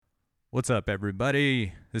What's up,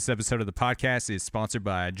 everybody? This episode of the podcast is sponsored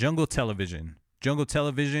by Jungle Television. Jungle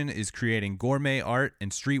Television is creating gourmet art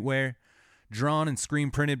and streetwear, drawn and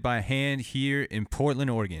screen printed by hand here in Portland,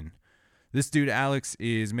 Oregon. This dude, Alex,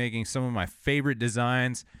 is making some of my favorite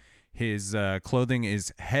designs. His clothing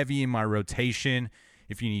is heavy in my rotation.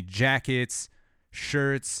 If you need jackets,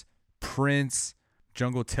 shirts, prints,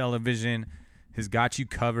 Jungle Television has got you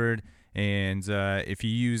covered. And if you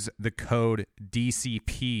use the code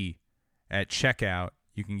DCP at checkout,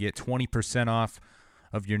 you can get 20% off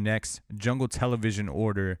of your next Jungle Television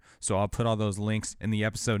order. So I'll put all those links in the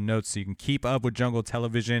episode notes so you can keep up with Jungle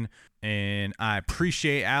Television. And I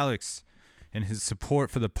appreciate Alex and his support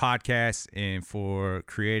for the podcast and for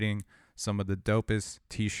creating some of the dopest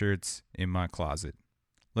t-shirts in my closet.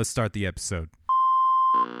 Let's start the episode.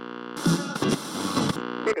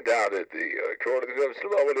 Look down at the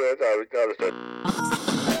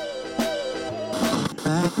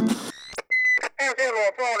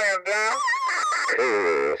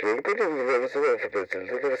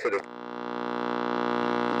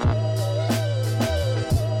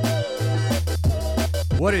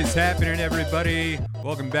What is happening, everybody?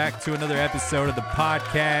 Welcome back to another episode of the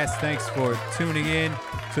podcast. Thanks for tuning in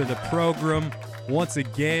to the program. Once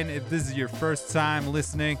again, if this is your first time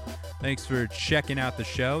listening, thanks for checking out the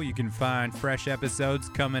show. You can find fresh episodes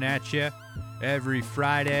coming at you every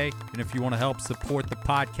Friday. And if you want to help support the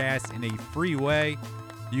podcast in a free way,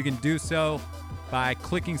 you can do so by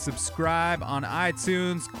clicking subscribe on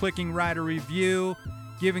iTunes, clicking write a review,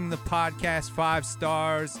 giving the podcast 5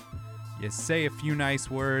 stars. You say a few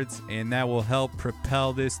nice words, and that will help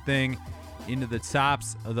propel this thing into the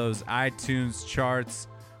tops of those iTunes charts,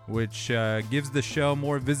 which gives the show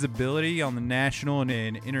more visibility on the national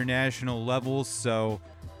and international levels. So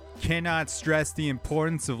cannot stress the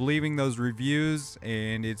importance of leaving those reviews,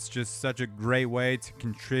 and it's just such a great way to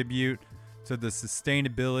contribute to the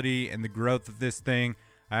sustainability and the growth of this thing.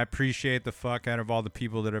 I appreciate the fuck out of all the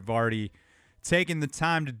people that have already taken the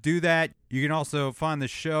time to do that. You can also find the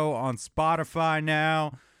show on Spotify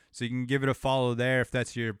now, so you can give it a follow there if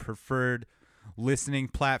that's your preferred listening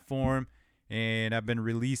platform. And I've been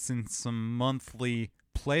releasing some monthly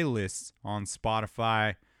playlists on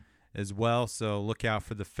Spotify as well, so look out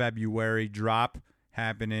for the February drop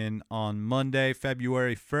happening on Monday,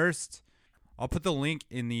 February 1st. I'll put the link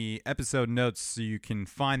in the episode notes so you can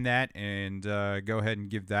find that and go ahead and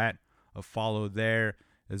give that a follow there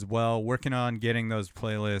as well. Working on getting those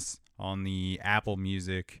playlists on the Apple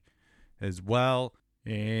Music as well.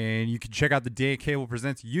 And you can check out the Dan Cable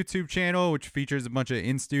Presents YouTube channel, which features a bunch of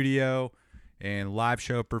in-studio and live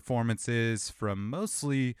show performances from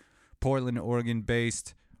mostly Portland,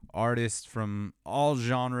 Oregon-based artists from all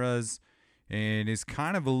genres, and is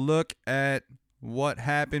kind of a look at what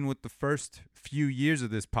happened with the first few years of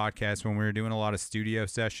this podcast when we were doing a lot of studio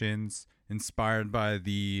sessions inspired by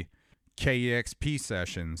the KEXP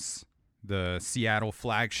sessions, the Seattle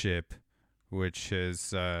flagship, which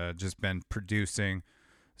has just been producing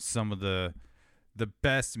some of the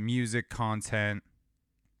best music content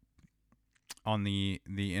on the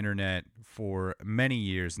internet for many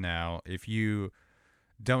years now. If you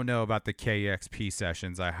don't know about the KEXP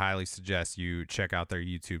sessions, I highly suggest you check out their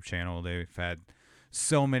YouTube channel. They've had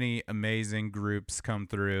so many amazing groups come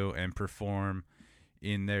through and perform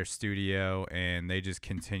in their studio, and they just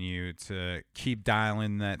continue to keep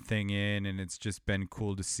dialing that thing in, and it's just been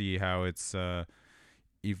cool to see how it's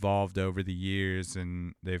evolved over the years.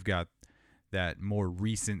 And they've got that more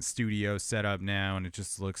recent studio setup now, and it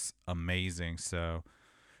just looks amazing. So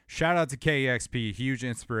shout out to KEXP, huge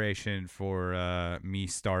inspiration for me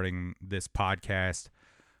starting this podcast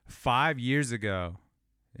 5 years ago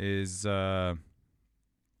is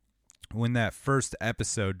when that first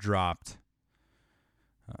episode dropped,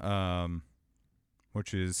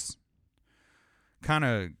 which is kind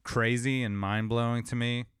of crazy and mind-blowing to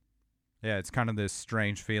me. Yeah, it's kind of this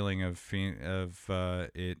strange feeling of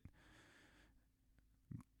it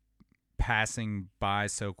passing by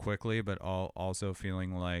so quickly, but also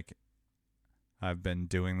feeling like I've been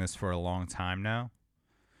doing this for a long time now,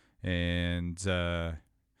 and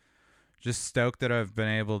just stoked that I've been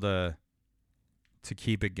able to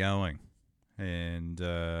keep it going, and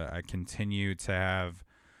I continue to have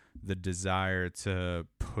the desire to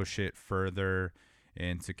push it further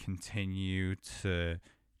and to continue to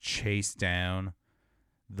chase down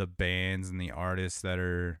the bands and the artists that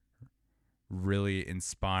are really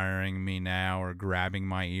inspiring me now or grabbing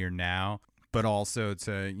my ear now, but also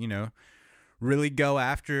to, really go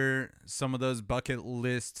after some of those bucket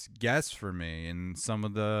list guests for me and some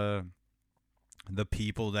of the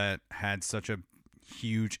people that had such a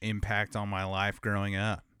huge impact on my life growing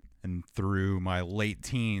up. and through my late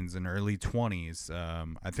teens and early 20s.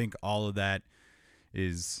 I think all of that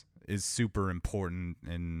is super important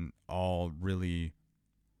and all really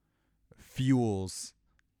fuels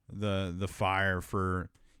the fire for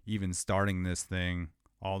even starting this thing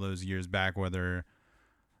all those years back, whether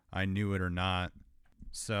I knew it or not.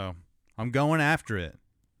 So I'm going after it.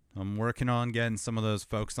 I'm working on getting some of those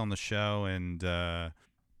folks on the show, and I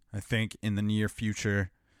think in the near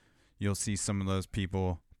future you'll see some of those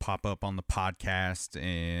people pop up on the podcast,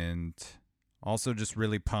 and also just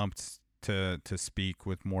really pumped to speak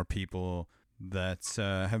with more people that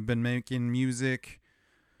have been making music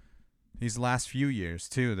these last few years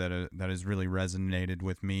too, that has really resonated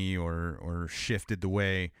with me or shifted the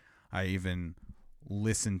way I even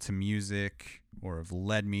listen to music, or have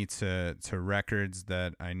led me to records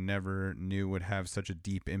that I never knew would have such a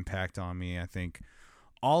deep impact on me. I think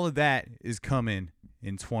all of that is coming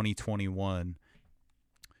in 2021.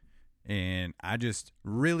 And I just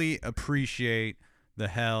really appreciate the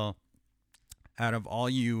hell out of all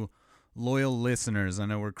you loyal listeners. I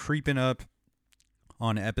know we're creeping up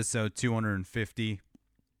on episode 250,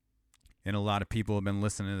 and a lot of people have been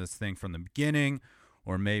listening to this thing from the beginning,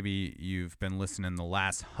 or maybe you've been listening the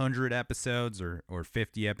last 100 episodes or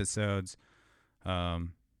 50 episodes.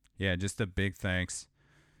 Yeah, just a big thanks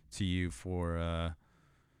to you for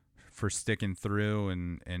sticking through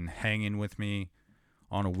and hanging with me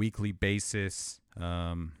on a weekly basis.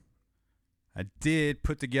 I did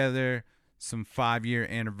put together some 5-year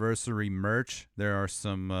anniversary merch. There are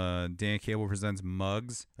some Dan Cable Presents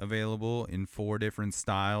mugs available in 4 different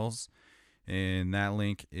styles, and that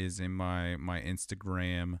link is in my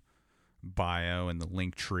Instagram bio in the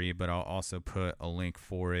link tree, but I'll also put a link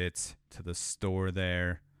for it to the store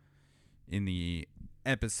there in the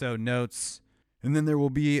episode notes. And then there will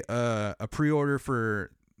be a pre-order for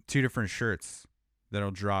 2 different shirts that'll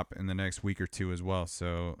drop in the next week or 2 as well,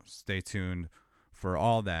 so stay tuned for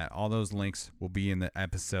all that. All those links will be in the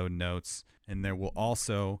episode notes, and there will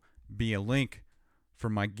also be a link for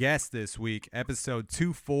my guest this week, episode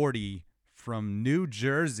 240 from New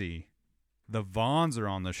Jersey. The Vaughns are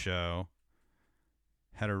on the show.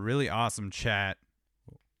 Had a really awesome chat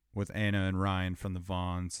with Anna and Ryan from the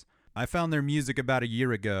Vaughns. I found their music about a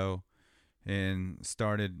year ago and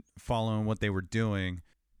started following what they were doing,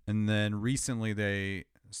 and then recently they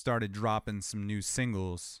started dropping some new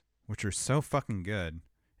singles, which are so fucking good.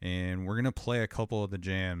 And we're going to play a couple of the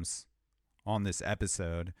jams on this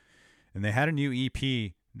episode. And they had a new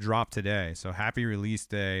EP drop today. So happy release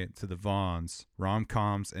day to the Vaughns.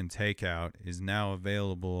 Rom-Coms and Takeout is now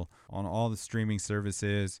available on all the streaming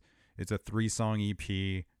services. It's a 3-song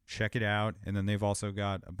EP. Check it out. And then they've also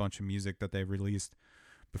got a bunch of music that they've released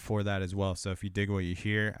before that as well. So if you dig what you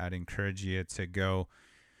hear, I'd encourage you to go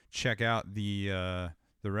check out the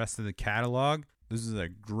rest of the catalog. This is a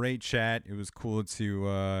great chat. It was cool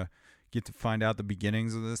to get to find out the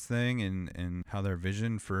beginnings of this thing and how their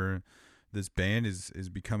vision for this band is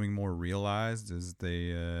becoming more realized as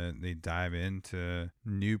they dive into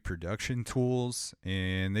new production tools.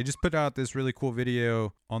 And they just put out this really cool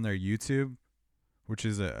video on their YouTube, which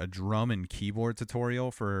is a drum and keyboard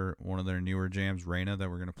tutorial for one of their newer jams, Reina, that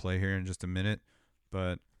we're going to play here in just a minute.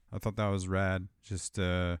 But I thought that was rad. Just,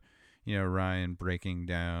 Ryan breaking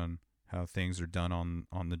down how things are done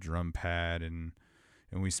on the drum pad, and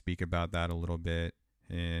we speak about that a little bit,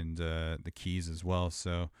 and the keys as well.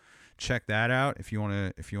 So check that out if you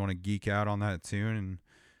want to geek out on that tune and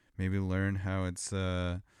maybe learn how it's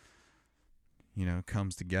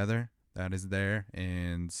comes together. That is there,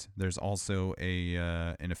 and there's also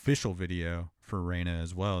an official video for Reina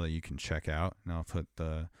as well that you can check out, and I'll put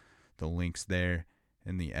the links there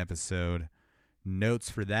in the episode notes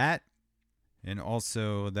for that. And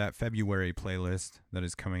also that February playlist that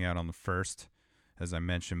is coming out on the 1st, as I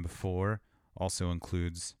mentioned before, also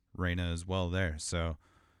includes Reina as well there. So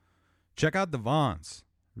check out the Vaughns.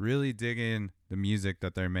 Really dig in the music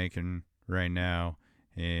that they're making right now.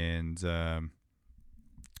 And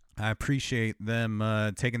I appreciate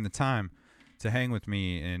them taking the time to hang with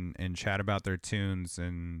me and chat about their tunes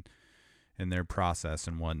and their process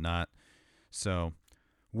and whatnot. So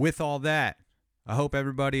with all that, I hope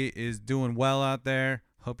everybody is doing well out there.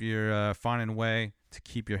 Hope you're finding a way to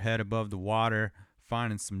keep your head above the water,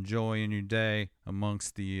 finding some joy in your day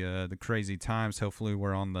amongst the crazy times. Hopefully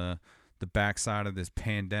we're on the backside of this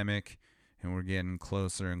pandemic, and we're getting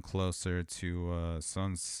closer and closer to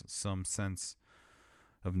some sense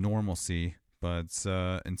of normalcy. But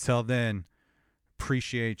until then,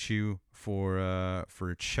 appreciate you for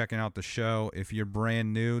checking out the show. If you're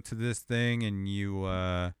brand new to this thing and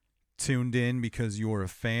you tuned in because you were a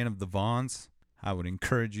fan of the Vaughns, I would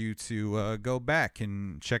encourage you to go back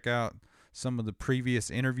and check out some of the previous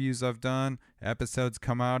interviews I've done. Episodes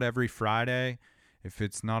come out every Friday. If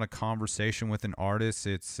it's not a conversation with an artist,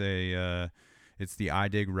 it's the I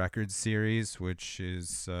Dig Records series, which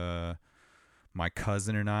is my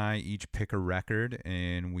cousin and I each pick a record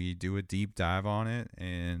and we do a deep dive on it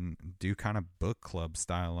and do kind of book club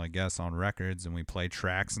style, I guess, on records, and we play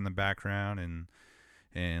tracks in the background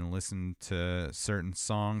and listen to certain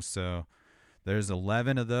songs. So there's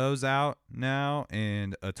 11 of those out now,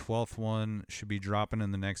 and a 12th one should be dropping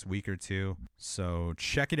in the next week or two. So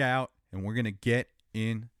check it out, and we're going to get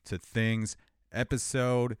into things.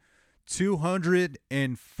 Episode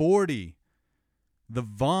 240. The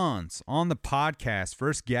Vaughns on the podcast,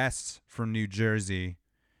 first guests from New Jersey.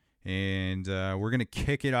 And we're going to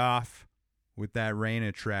kick it off with that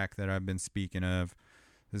Raina track that I've been speaking of.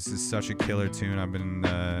 This is such a killer tune. I've been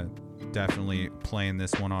definitely playing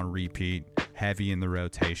this one on repeat, heavy in the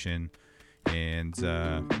rotation. And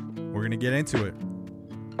we're going to get into it.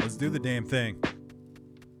 Let's do the damn thing.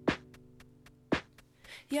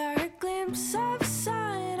 You're a glimpse of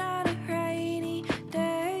sun on a rainy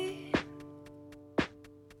day.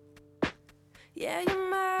 Yeah, your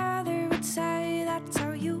mother would say that's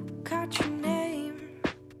how you got your name.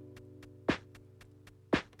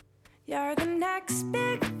 You're the next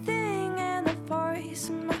big thing and the voice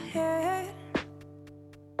in my head.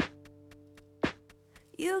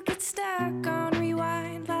 You get stuck on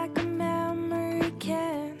rewind like a memory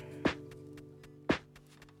can.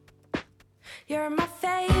 You're my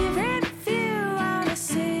favorite view on a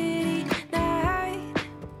city night.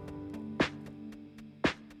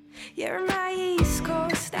 You're my East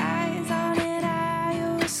Coast eyes on an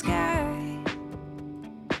Iowa sky.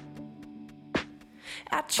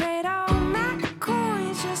 I trade all my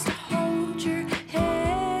coins just to hold your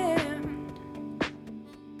hand.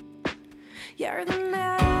 You're the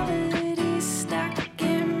melody stuck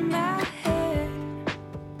in my head.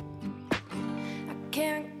 I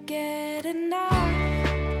can't get enough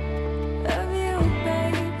of you,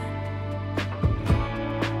 babe.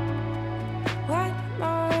 What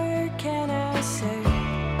more can I say?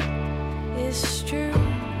 It's true.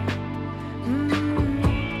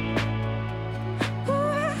 Ooh,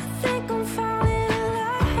 I think I'm falling in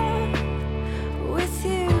love with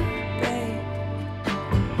you, babe.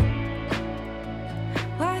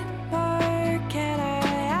 What more can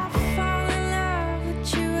I fall in love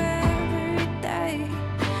with you every day?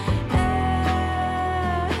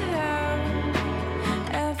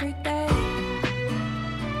 Every day.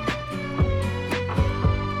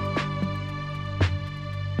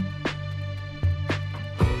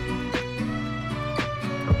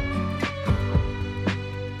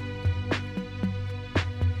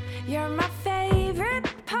 You're my favorite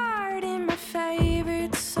part in my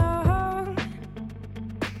favorite song.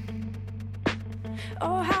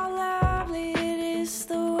 Oh, how lovely it is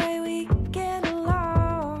the way we get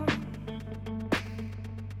along.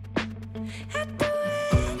 I'd do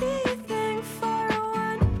anything for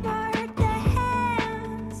one more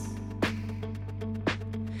dance.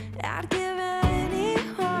 I'd give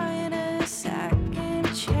anyone a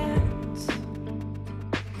second chance.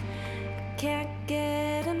 Can't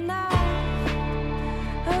get enough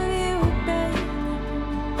of you, babe.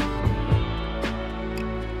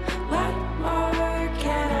 What more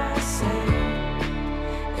can I say?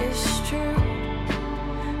 It's true.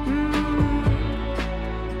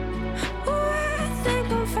 Ooh, I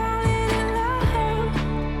think I'm falling in love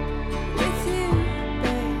with you,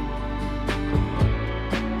 babe.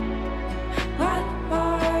 What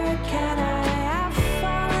more can I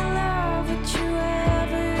fall in love with you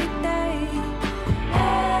every day?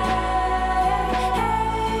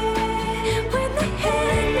 When they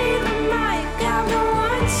hand me the mic, I've got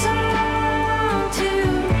one song to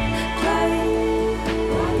play.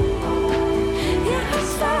 Yeah, I'm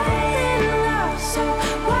falling in love, so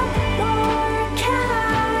what more can I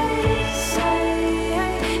say?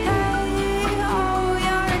 Oh,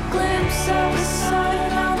 you're a glimpse of the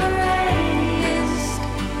sun on the rainiest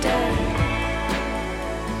day.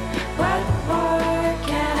 What more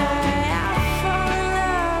can I fall in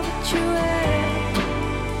love with you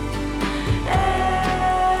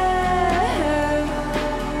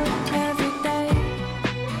every day?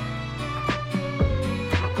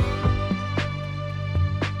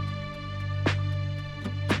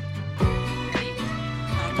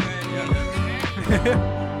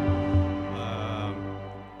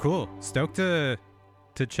 Cool. Stoked to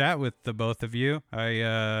chat with the both of you.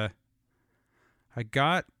 I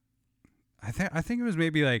think it was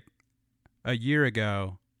maybe like a year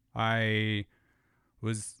ago. I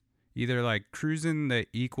was either like cruising the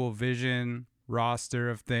Equal Vision roster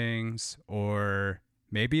of things, or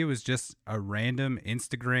maybe it was just a random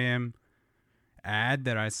Instagram ad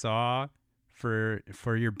that I saw for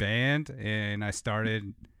your band, and I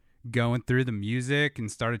started going through the music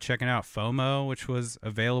and started checking out FOMO, which was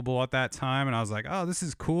available at that time, and I was like, oh, this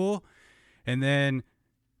is cool. And then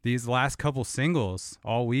these last couple singles,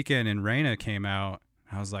 All Weekend and Reina, came out.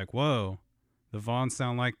 I was like, whoa, the Vaughns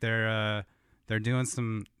sound like they're doing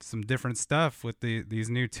some different stuff with these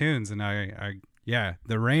new tunes. And I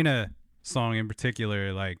the Reina song in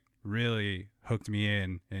particular, like, really hooked me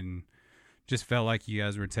in, and just felt like you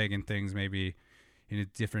guys were taking things maybe in a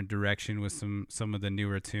different direction with some of the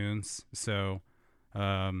newer tunes. So,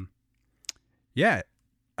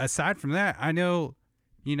 aside from that, I know,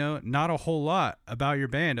 not a whole lot about your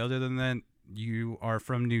band other than that you are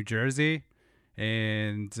from New Jersey,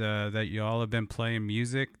 and that you all have been playing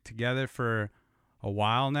music together for a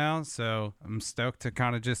while now. So I'm stoked to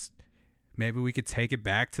kind of just, maybe we could take it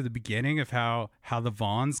back to the beginning of how the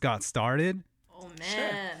Vaughns got started. Oh man.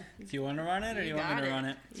 Sure. If you want to run it, or you want me to run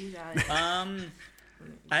it? You got it.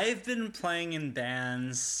 I've been playing in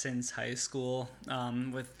bands since high school,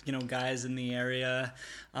 with, guys in the area.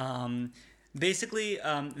 Basically,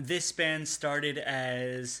 this band started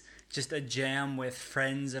as just a jam with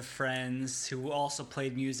friends of friends who also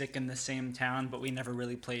played music in the same town, but we never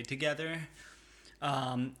really played together.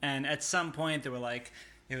 And at some point, it was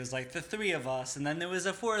like the three of us, and then there was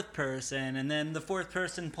a fourth person, and then the fourth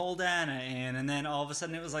person pulled Anna in, and then all of a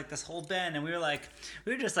sudden it was like this whole band, and we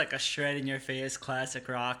were just like a shred-in-your-face classic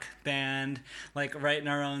rock band, like writing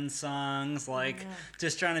our own songs,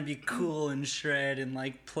 just trying to be cool and shred and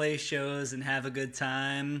like play shows and have a good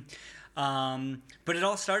time. But it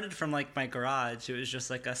all started from like my garage. It was just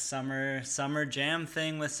like a summer jam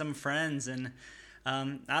thing with some friends, and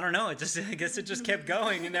I don't know. I guess it just kept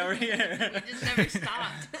going, and now we're here. It just never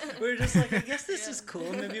stopped. We're just like, I guess this is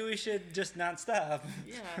cool. Maybe we should just not stop.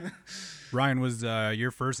 Yeah. Ryan, was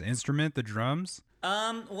your first instrument the drums?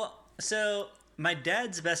 So my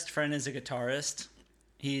dad's best friend is a guitarist.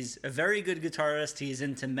 He's a very good guitarist. He's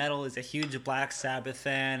into metal. He's a huge Black Sabbath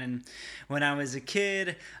fan. And when I was a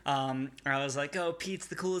kid, I was like, oh, Pete's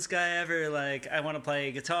the coolest guy ever. Like, I want to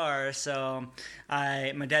play guitar. So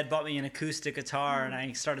my dad bought me an acoustic guitar, and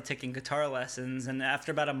I started taking guitar lessons. And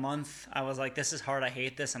after about a month, I was like, this is hard. I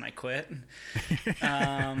hate this. And I quit.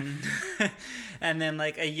 And then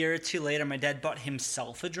like a year or two later, my dad bought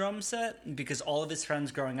himself a drum set because all of his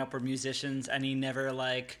friends growing up were musicians, and he never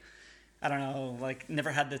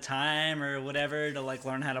never had the time or whatever to like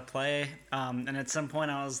learn how to play. And at some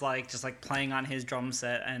point I was like, just like playing on his drum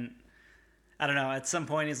set, and I don't know, at some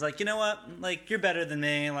point he's like, you know what? Like, you're better than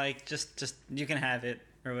me. Like, just you can have it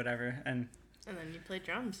or whatever. And then you played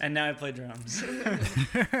drums. And now I play drums.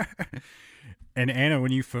 And Anna,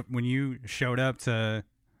 when you showed up to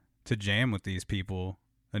jam with these people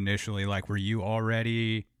initially, like, were you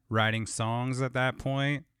already writing songs at that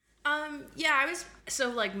point? Yeah, I was, so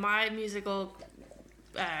like my musical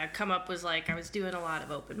come up was like I was doing a lot of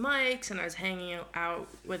open mics, and I was hanging out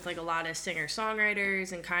with like a lot of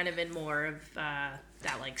singer-songwriters and kind of in more of that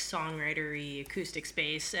like songwritery acoustic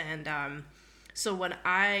space. And so when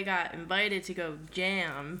I got invited to go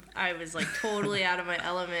jam, I was like totally out of my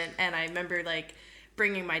element, and I remember like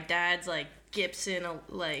bringing my dad's like Gibson,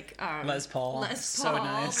 Les Paul, so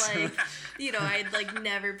nice. Like, I'd like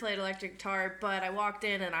never played electric guitar, but I walked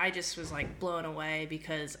in and I just was like blown away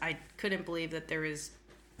because I couldn't believe that there was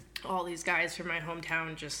all these guys from my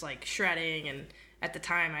hometown just like shredding, and at the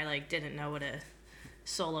time I like didn't know what a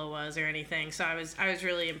solo was or anything, so I was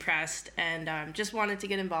really impressed, and just wanted to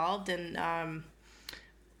get involved, and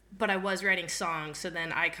but I was writing songs, so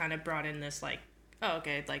then I kind of brought in this like, oh,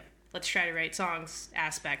 okay, like, let's try to write songs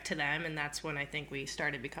aspect to them, and that's when I think we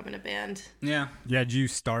started becoming a band. Yeah. Yeah, did you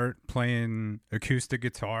start playing acoustic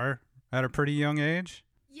guitar at a pretty young age?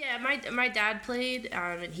 Yeah, my dad played,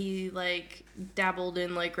 and he like dabbled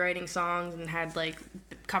in like writing songs and had like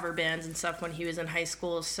cover bands and stuff when he was in high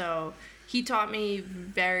school, so he taught me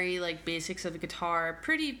very like basics of the guitar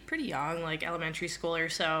pretty young, like elementary school or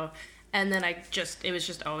so. And then it was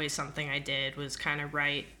just always something I did, was kind of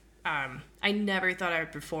write. I never thought I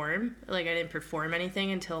would perform. Like, I didn't perform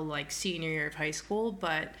anything until like senior year of high school,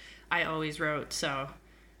 but I always wrote, so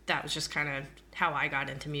that was just kind of how I got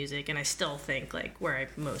into music, and I still think like where I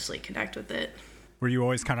mostly connect with it. Were you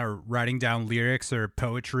always kind of writing down lyrics or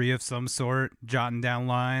poetry of some sort, jotting down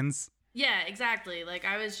lines?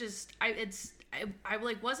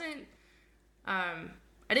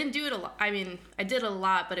 I I didn't do it a lot. I mean, I did a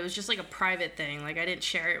lot, but it was just like a private thing. Like I didn't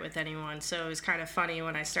share it with anyone. So it was kind of funny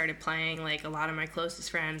when I started playing. Like a lot of my closest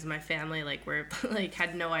friends, my family, like were like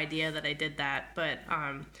had no idea that I did that. But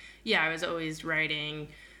yeah, I was always writing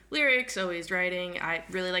lyrics, always writing. I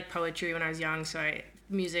really liked poetry when I was young, so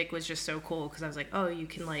music was just so cool because I was like, oh, you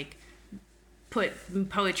can like put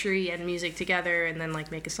poetry and music together and then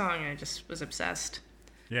like make a song. And I just was obsessed.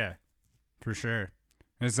 Yeah, for sure.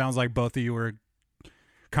 And it sounds like both of you were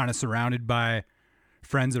kind of surrounded by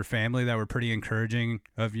friends or family that were pretty encouraging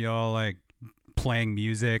of y'all like playing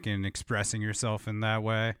music and expressing yourself in that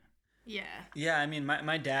way. Yeah. Yeah, I mean,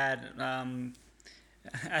 my dad,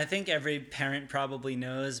 I think every parent probably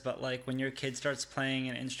knows, but like when your kid starts playing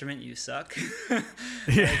an instrument, you suck.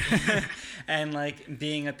 Yeah. And like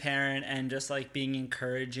being a parent and just like being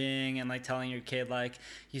encouraging and like telling your kid like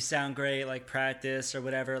you sound great, like practice or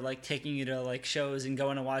whatever, like taking you to like shows and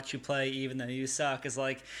going to watch you play even though you suck is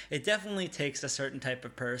like, it definitely takes a certain type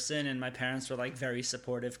of person. And my parents were like very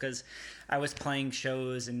supportive because I was playing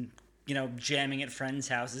shows and jamming at friends'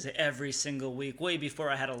 houses every single week, way before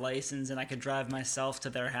I had a license and I could drive myself to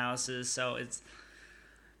their houses. So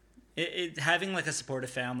it having like a supportive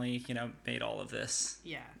family, made all of this.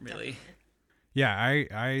 Yeah. Really. Definitely. Yeah,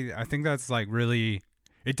 I think that's like really,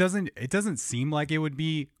 it doesn't seem like it would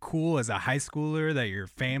be cool as a high schooler that your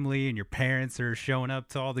family and your parents are showing up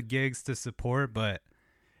to all the gigs to support, but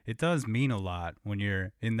it does mean a lot when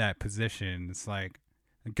you're in that position. It's like,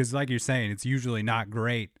 because like you're saying, it's usually not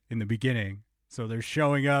great in the beginning. So they're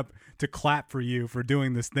showing up to clap for you for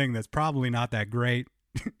doing this thing that's probably not that great.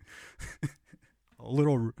 a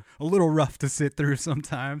little rough to sit through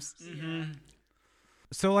sometimes. Mm-hmm.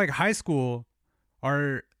 So like high school,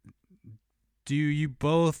 do you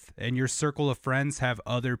both and your circle of friends have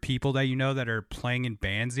other people that you know that are playing in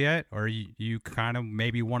bands yet? Or are you kind of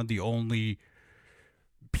maybe one of the only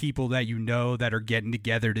people that you know that are getting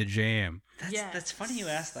together to jam? That's funny you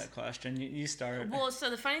asked that question. You start. Well, so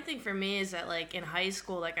the funny thing for me is that like in high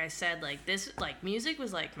school, like I said, like this, like music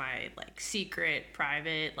was like my like secret,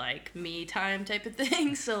 private, like me time type of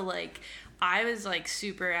thing. So like I was like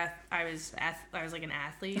I was like an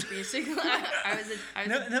athlete basically.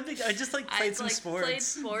 I just like played some sports. Played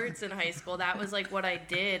sports in high school. That was like what I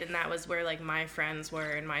did, and that was where like my friends were,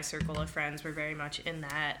 and my circle of friends were very much in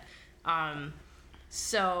that.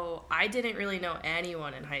 So I didn't really know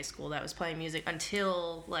anyone in high school that was playing music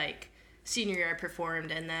until like senior year I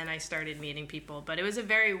performed, and then I started meeting people. But it was a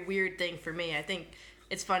very weird thing for me. I think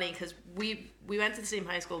it's funny because we went to the same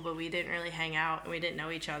high school, but we didn't really hang out and we didn't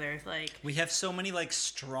know each other. Like we have so many like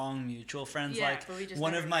strong mutual friends. Yeah, like but we just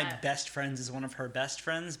one never of my met. best friends is one of her best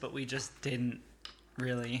friends, but we just didn't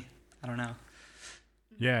really. I don't know.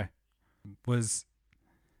 Yeah. Was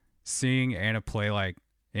seeing Anna play like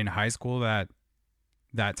in high school that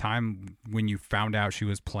time when you found out she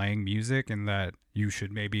was playing music and that you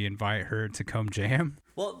should maybe invite her to come jam?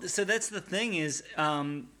 Well, so that's the thing is,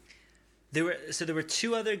 there were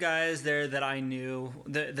two other guys there that I knew.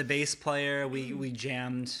 The bass player, we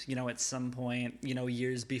jammed, at some point,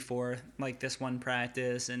 years before like this one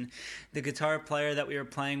practice, and the guitar player that we were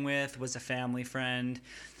playing with was a family friend.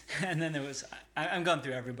 And then there was, I'm going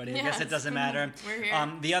through everybody. I guess it doesn't matter. We're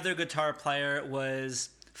here. The other guitar player was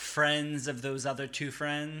friends of those other two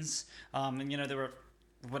friends, and there were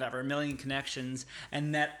a million connections,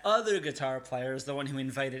 and that other guitar player is the one who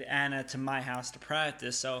invited Anna to my house to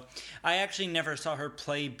practice. So I actually never saw her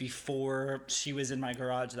play before she was in my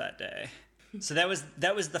garage that day. So that was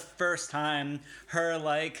the first time her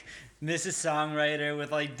like Mrs. Songwriter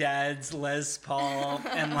with like Dad's Les Paul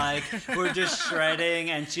and like we're just shredding,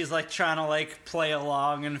 and she's like trying to like play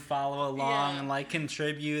along and follow along and like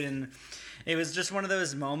contribute, and it was just one of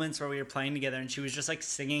those moments where we were playing together and she was just like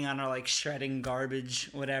singing on her like shredding garbage,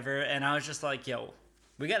 whatever. And I was just like, yo,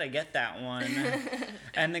 we got to get that one.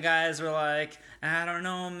 And the guys were like, I don't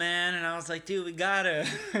know, man. And I was like, dude, we got to.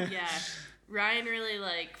 Yeah. Ryan really,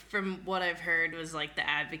 like, from what I've heard, was like the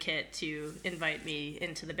advocate to invite me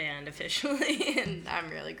into the band officially. And I'm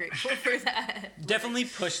really grateful for that. Definitely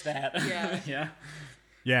push that. Yeah. Yeah.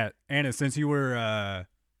 Yeah. Anna, since you were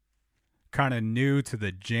kind of new to the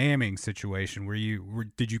jamming situation,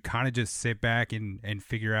 did you kind of just sit back and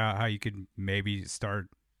figure out how you could maybe start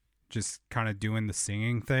just kind of doing the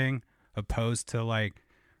singing thing opposed to like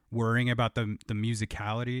worrying about the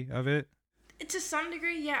musicality of it? To some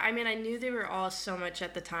degree, yeah. I mean, I knew they were all so much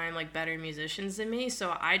at the time like better musicians than me,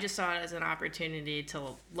 so I just saw it as an opportunity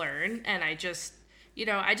to learn. And I just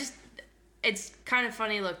it's kind of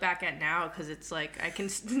funny to look back at now because it's like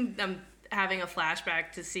I'm having a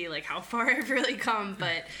flashback to see like how far I've really come.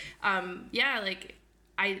 But yeah, like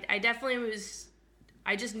I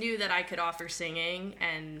I just knew that I could offer singing,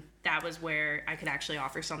 and that was where I could actually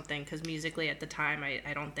offer something, because musically at the time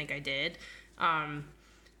I don't think I did.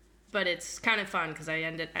 But it's kind of fun because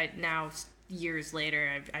now years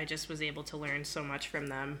later I just was able to learn so much from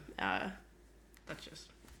them. That's just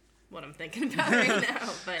what I'm thinking about right now.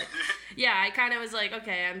 But yeah, I kind of was like,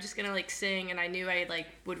 okay, I'm just gonna like sing, and I knew I like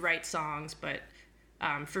would write songs, but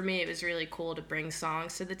for me it was really cool to bring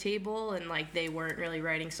songs to the table, and like they weren't really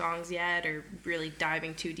writing songs yet or really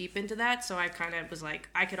diving too deep into that, so I kind of was like,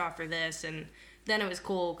 I could offer this, and then it was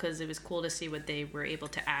cool because it was cool to see what they were able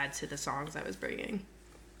to add to the songs I was bringing.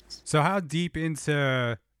 So how deep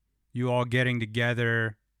into you all getting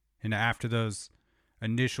together and after those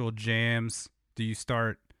initial jams do you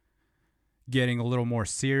start getting a little more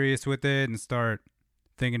serious with it and start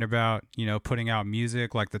thinking about, putting out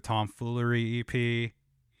music like the Tomfoolery EP?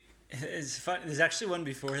 It's fun. There's actually one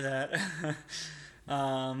before that.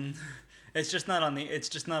 It's just not on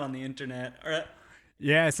the internet.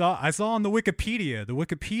 Yeah, I saw on the Wikipedia. The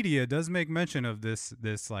Wikipedia does make mention of this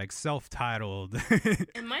like self-titled.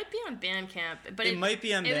 It might be on Bandcamp, but it might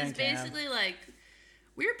be on Bandcamp. It was basically like,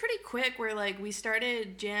 we were pretty quick where like we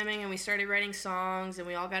started jamming and we started writing songs and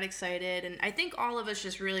we all got excited, and I think all of us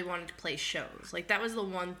just really wanted to play shows. Like that was the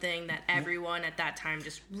one thing that everyone at that time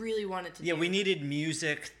just really wanted to do. Yeah, we needed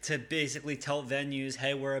music to basically tell venues,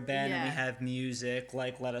 hey, we're a band and we have music,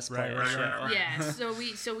 like let us play a show. Yeah, so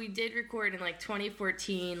we did record in like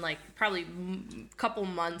 2014, like probably a couple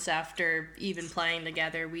months after even playing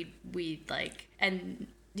together. We like, and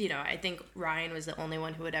I think Ryan was the only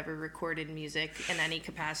one who had ever recorded music in any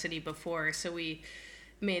capacity before. So we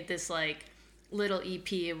made this like little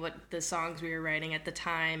EP of what the songs we were writing at the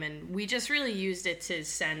time, and we just really used it to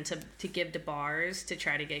send to give to bars to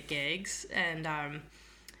try to get gigs. And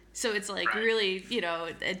so it's like really,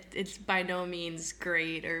 it's by no means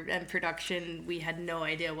great and production. We had no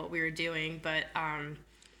idea what we were doing, but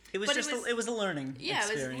it was a learning experience.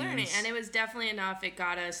 It was learning, and it was definitely enough. It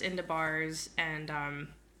got us into bars, and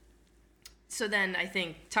so then I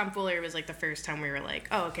think Tomfoolery was like the first time we were like,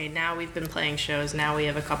 oh, okay, now we've been playing shows, now we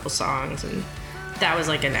have a couple songs, and that was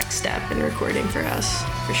like a next step in recording for us,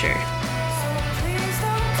 for sure. Please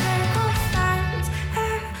don't take offense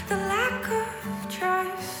at the lack of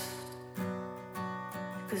trust,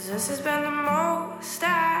 'cause this has been the most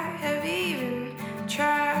I have even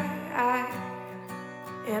tried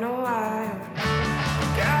in a while.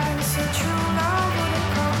 God, it's so true, love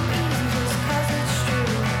wouldn't come easy just 'cause it's true.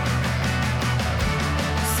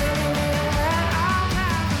 Sitting in that I'll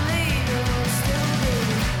not believe it will still be.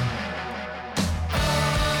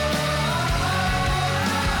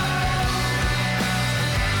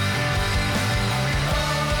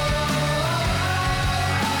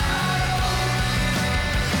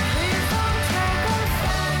 Please don't take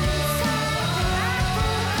offense at the lack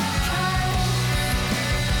of trust,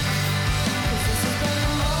 'cause this has been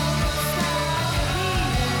the most I've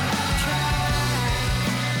even tried.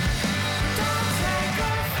 Don't take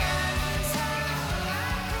offense at the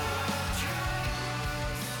lack of trust.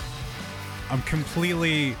 I'm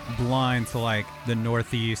completely blind to like the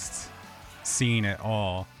Northeast scene at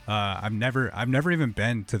all. I've never even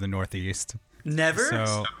been to the Northeast. Never?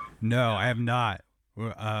 So no, I have not.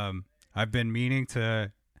 I've been meaning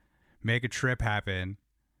to make a trip happen,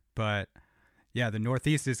 but yeah, the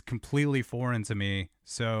Northeast is completely foreign to me.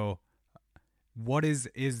 So what is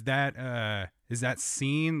that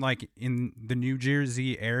scene like in the New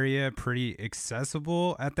Jersey area pretty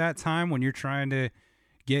accessible at that time when you're trying to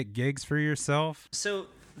get gigs for yourself? So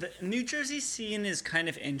the New Jersey scene is kind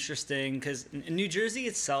of interesting because New Jersey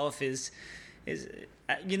itself is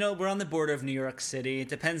we're on the border of New York City. It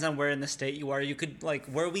depends on where in the state you are. You could like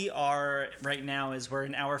where we are right now is we're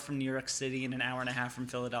an hour from New York City and an hour and a half from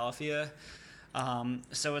Philadelphia.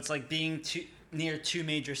 So it's like being near two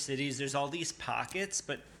major cities. There's all these pockets,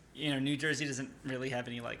 but New Jersey doesn't really have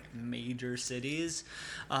any like major cities.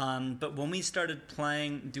 But when we started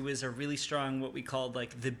playing, there was a really strong what we called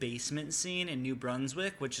like the basement scene in New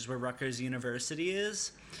Brunswick, which is where Rutgers University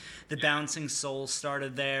is. The Bouncing Souls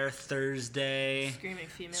started there. Thursday.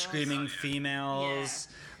 Screaming Females.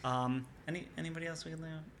 Yeah. Anybody else we can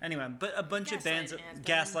know? Anyway, but a bunch of bands. Anthem.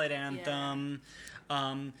 Gaslight Anthem.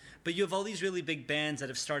 Yeah. But you have all these really big bands that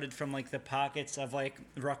have started from like the pockets of like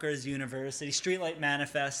Rutgers University, Streetlight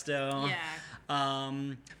Manifesto. Yeah.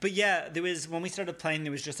 But yeah, there was when we started playing,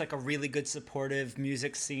 there was just like a really good supportive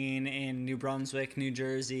music scene in New Brunswick, New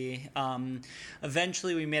Jersey.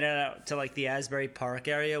 Eventually, we made it out to like the Asbury Park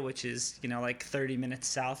area, which is like 30 minutes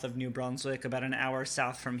south of New Brunswick, about an hour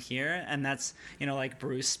south from here, and that's like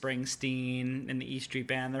Bruce Springsteen and the E Street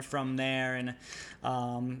Band. They're from there, and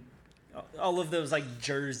all of those like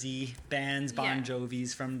Jersey bands, Bon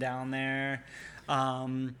Jovi's from down there.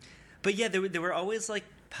 But yeah, there were always like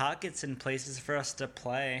pockets and places for us to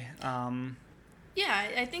play. Yeah,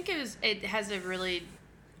 I think it's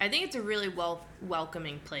a really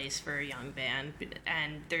welcoming place for a young band,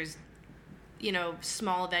 and there's,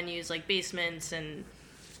 small venues like basements and,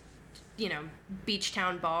 beach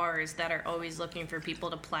town bars that are always looking for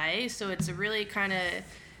people to play. So it's a really kind of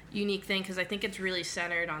unique thing, because I think it's really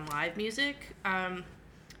centered on live music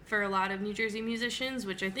for a lot of New Jersey musicians,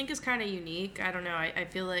 which I think is kind of unique. I don't know. I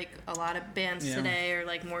feel like a lot of bands today are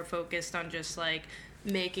like more focused on just like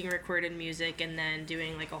making recorded music and then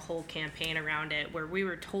doing like a whole campaign around it, where we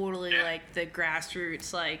were totally like the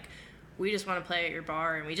grassroots, like we just want to play at your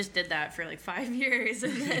bar, and we just did that for like 5 years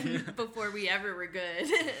and then before we ever were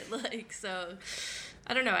good. Like, so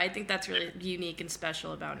I don't know, I think that's really unique and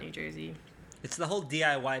special about New Jersey. It's the whole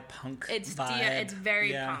DIY punk vibe. It's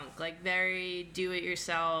very punk, like very do it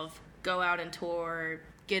yourself, go out and tour,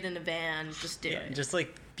 get in a van, just do it. Just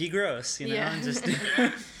like be gross, just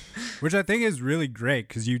Which I think is really great,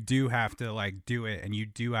 because you do have to like do it, and you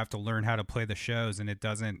do have to learn how to play the shows, and it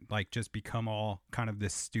doesn't like just become all kind of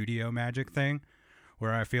this studio magic thing,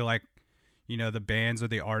 where I feel like, the bands or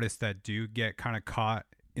the artists that do get kind of caught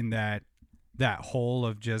in that hole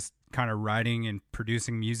of just kind of writing and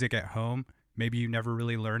producing music at home, maybe you never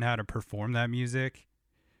really learn how to perform that music,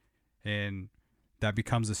 and that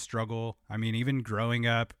becomes a struggle. I mean, even growing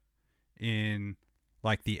up in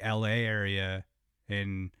like the LA area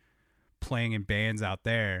and playing in bands out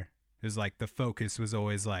there, is like the focus was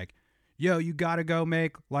always like, yo, you gotta go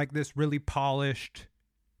make like this really polished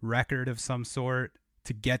record of some sort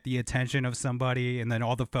to get the attention of somebody, and then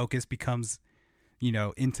all the focus becomes,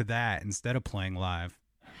 into that instead of playing live.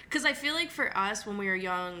 Because I feel like for us, when we were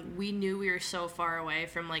young, we knew we were so far away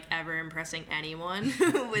from like ever impressing anyone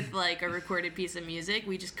with like a recorded piece of music.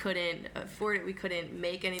 We just couldn't afford it. We couldn't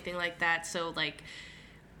make anything like that. So like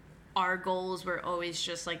our goals were always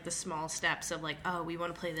just like the small steps of like, oh, we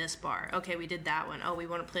want to play this bar. Okay, we did that one. Oh, we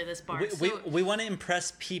want to play this bar. We want to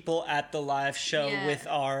impress people at the live show with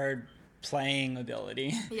our playing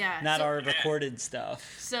ability, not our recorded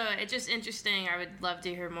stuff. So it's just interesting. I would love to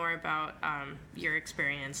hear more about your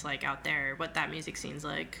experience like out there, what that music scene's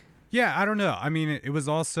like. Yeah, I don't know. I mean, it was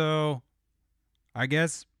also, I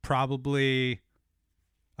guess, probably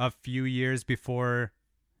a few years before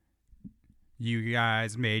you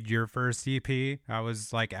guys made your first EP. I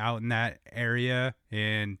was like out in that area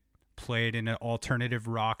and played in an alternative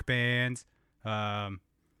rock band,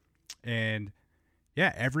 and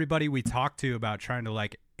yeah, everybody we talked to about trying to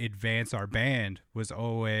like advance our band was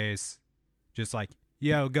always just like,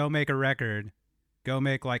 yo, go make a record, go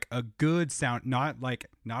make like a good sound, not a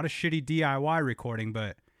shitty DIY recording,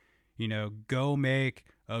 but go make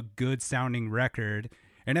a good sounding record.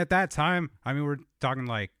 And at that time, I mean, we're talking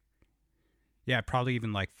like, probably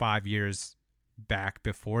even like 5 years back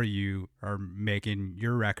before you are making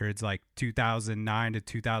your records, like 2009 to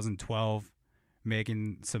 2012,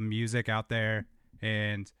 making some music out there.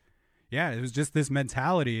 And it was just this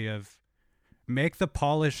mentality of make the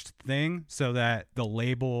polished thing so that the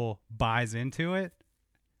label buys into it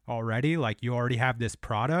already. Like you already have this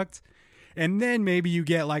product. And then maybe you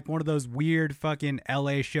get like one of those weird fucking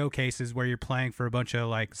LA showcases where you're playing for a bunch of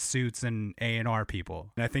like Suits and A&R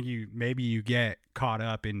people. And I think you get caught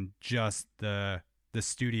up in just the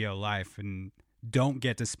studio life and don't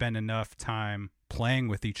get to spend enough time playing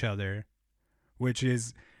with each other, which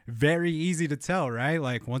is very easy to tell, right?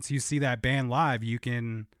 Like once you see that band live, you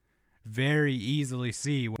can very easily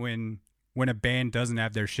see when a band doesn't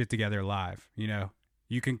have their shit together live.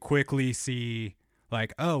 You can quickly see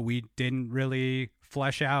like, oh, we didn't really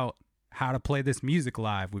flesh out how to play this music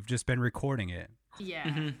live. We've just been recording it. Yeah.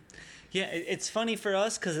 Mm-hmm. Yeah, it's funny for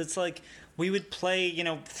us because it's like we would play,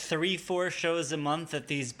 3-4 shows a month at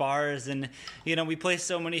these bars, and we play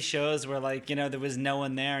so many shows where like there was no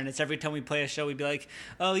one there, and it's every time we play a show we'd be like,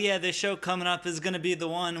 oh yeah, this show coming up is gonna be the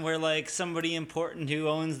one where like somebody important who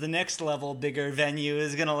owns the next level bigger venue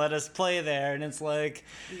is gonna let us play there, and it's like,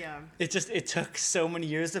 it took so many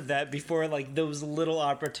years of that before like those little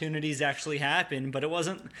opportunities actually happened. But it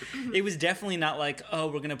was definitely not like, oh,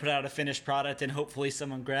 we're gonna put out a finished product and hopefully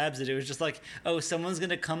someone grabs it. It was just like, oh, someone's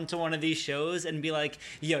gonna come to one of these shows and be like,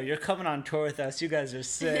 yo, you're coming on tour with us, you guys are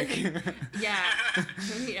sick.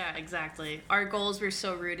 Yeah, exactly. Our goals were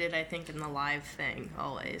so rooted, I think, in the live thing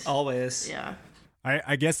always. Yeah.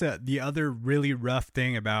 I guess the other really rough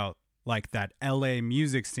thing about like that LA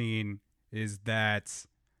music scene is that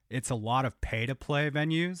it's a lot of pay to play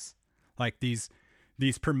venues. Like these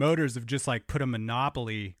promoters have just like put a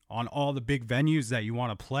monopoly on all the big venues that you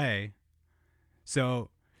want to play. So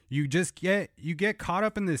you get caught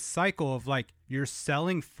up in this cycle of like you're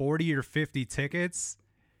selling 40 or 50 tickets,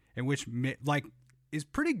 and which like is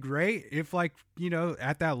pretty great if like, you know,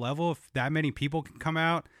 at that level, if that many people can come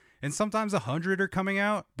out, and sometimes 100 are coming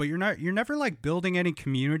out, but you're never like building any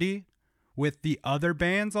community with the other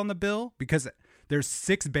bands on the bill, because there's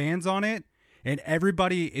 6 bands on it and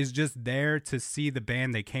everybody is just there to see the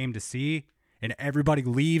band they came to see, and everybody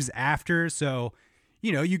leaves after. So,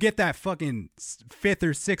 you know, you get that fucking 5th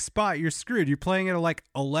or 6th spot, you're screwed. You're playing at like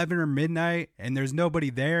 11 or midnight and there's nobody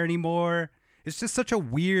there anymore. It's just such a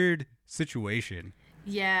weird situation.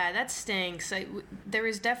 Yeah, that stinks. There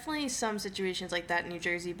was definitely some situations like that in New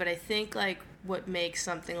Jersey, but I think like what makes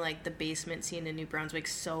something like the basement scene in New Brunswick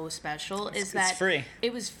so special is that it's free.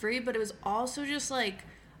 It was free, but it was also just like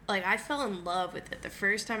I fell in love with it. The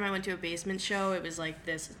first time I went to a basement show, it was like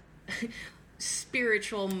this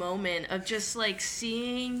spiritual moment of just like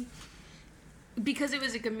seeing, because it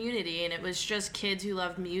was a community and it was just kids who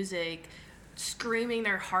loved music screaming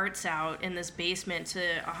their hearts out in this basement to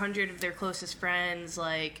 100 of their closest friends.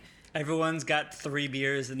 Like, everyone's got 3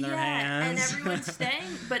 beers in their hands. And everyone's staying,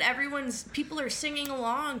 but people are singing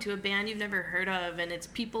along to a band you've never heard of, and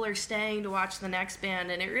people are staying to watch the next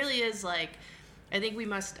band, and it really is like, I think we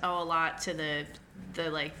must owe a lot to the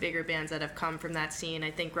like bigger bands that have come from that scene.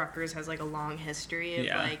 I think Rutgers has like a long history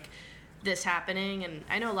of like this happening, and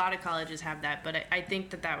I know a lot of colleges have that, but I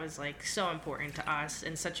think that was like so important to us,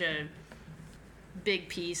 and such a big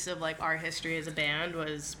piece of like our history as a band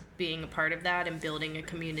was being a part of that and building a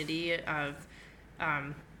community of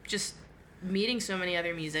just meeting so many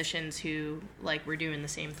other musicians who like were doing the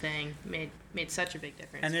same thing made such a big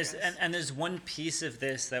difference. And there's one piece of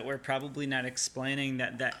this that we're probably not explaining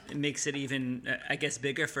that makes it even I guess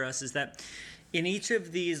bigger for us, is that in each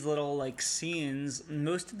of these little like scenes,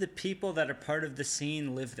 most of the people that are part of the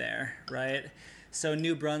scene live there, right? So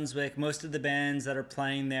New Brunswick, most of the bands that are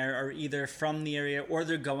playing there are either from the area, or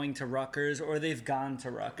they're going to Rutgers, or they've gone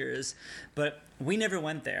to Rutgers. But we never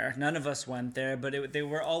went there. None of us went there, but they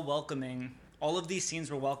were all welcoming. All of these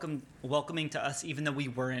scenes were welcoming to us, even though we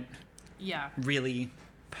weren't really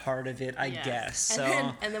part of it, I guess. So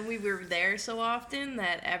and then we were there so often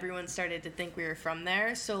that everyone started to think we were from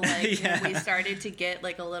there. So like when we started to get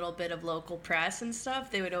like a little bit of local press and stuff,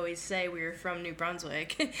 they would always say we were from New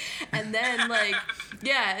Brunswick. And then like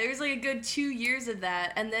there was like a good 2 years of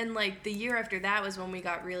that, and then like the year after that was when we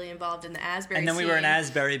got really involved in the Asbury and then scene. We were an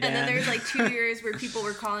Asbury band, and then there was like 2 years where people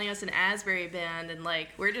were calling us an Asbury band, and like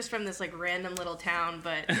we're just from this like random little town,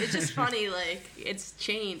 but it's just funny, like it's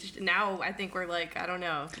changed. Now I think we're like, I don't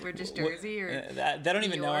know, we're just Jersey or they don't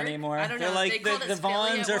even New know York? anymore. I don't They're know. like the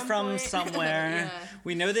Vaughns are from point. somewhere.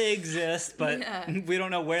 We know they exist, but we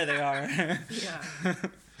don't know where they are.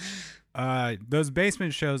 Those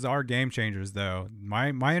basement shows are game changers, though.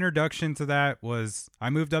 My introduction to that was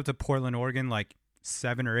I moved up to Portland, Oregon, like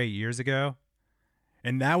 7 or 8 years ago,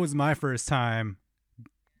 and that was my first time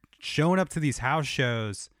showing up to these house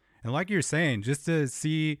shows. And like you're saying, just to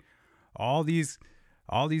see all these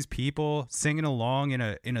people singing along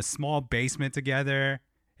in a small basement together,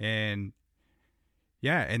 and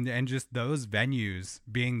and just those venues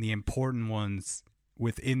being the important ones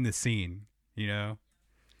within the scene, you know.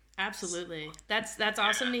 Absolutely. That's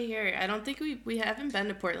awesome to hear. I don't think we haven't been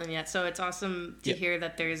to Portland yet, so it's awesome to hear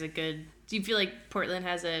that there's a good. Do you feel like Portland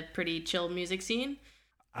has a pretty chill music scene?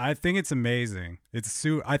 I think it's amazing.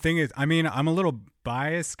 I mean, I'm a little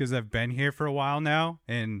biased because I've been here for a while now,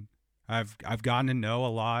 and I've gotten to know a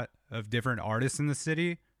lot of different artists in the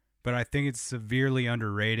city, but I think it's severely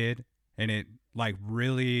underrated, and it like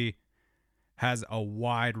really has a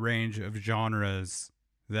wide range of genres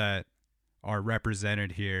that are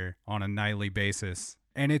represented here on a nightly basis.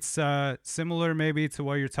 And it's similar maybe to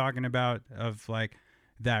what you're talking about of like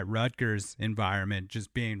that Rutgers environment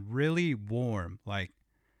just being really warm. Like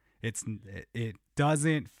it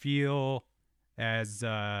doesn't feel as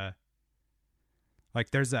like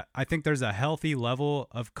I think there's a healthy level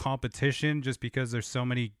of competition just because there's so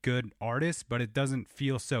many good artists, but it doesn't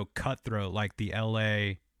feel so cutthroat like the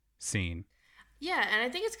LA scene. Yeah, and I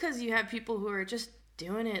think it's because you have people who are just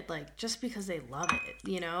doing it like just because they love it,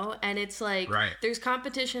 you know? And it's like there's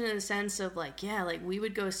competition in the sense of like, like we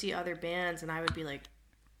would go see other bands and I would be like,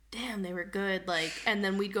 damn, they were good, like, and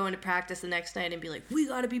then we'd go into practice the next night and be like, we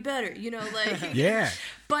gotta be better, you know, like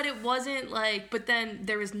but it wasn't like, but then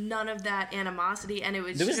there was none of that animosity, and it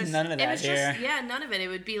was none of that here. None of it. It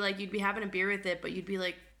would be like you'd be having a beer with it, but you'd be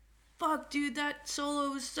like, fuck, dude, that solo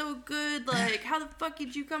was so good. Like, how the fuck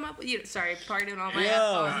did you come up with sorry, pardon all my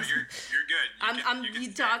Yo. F-bombs. You're good.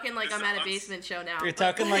 I'm talking like I'm at a basement show now. You're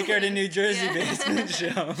talking like you're at a New Jersey basement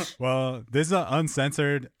show. Well, this is an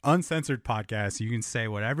uncensored podcast. You can say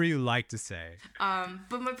whatever you like to say.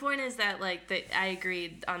 But my point is that I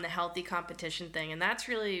agreed on the healthy competition thing, and that's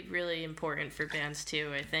really, really important for bands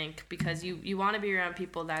too, I think, because you want to be around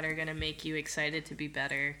people that are going to make you excited to be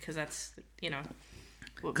better, because that's,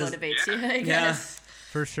 what motivates you, I guess.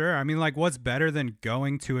 For sure. I mean, like, what's better than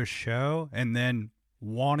going to a show and then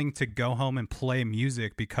wanting to go home and play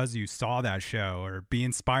music because you saw that show, or be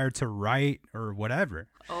inspired to write or whatever?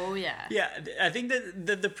 Oh, yeah. Yeah, I think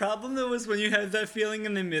that the problem though was when you have that feeling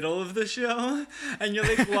in the middle of the show and you're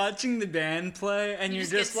like watching the band play and you're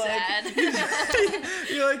just get like sad.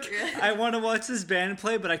 you're like, I want to watch this band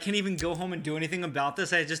play, but I can't even go home and do anything about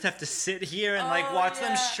this. I just have to sit here and like watch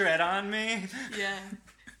them shred on me. Yeah.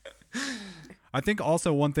 I think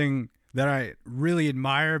also one thing that I really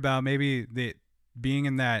admire about maybe being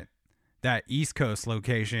in that East Coast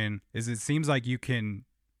location is it seems like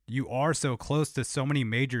you are so close to so many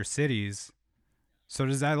major cities. So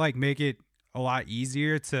does that like make it a lot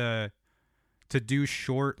easier to do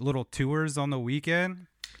short little tours on the weekend?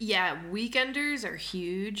 Yeah, weekenders are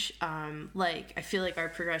huge. I feel like our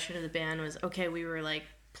progression of the band was, okay, we were like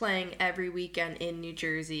playing every weekend in New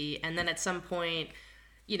Jersey, and then at some point,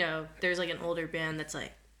 there's like an older band that's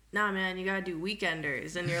like, nah, man, you gotta do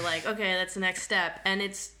weekenders, and you're like, okay, that's the next step. And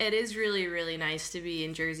it is really, really nice to be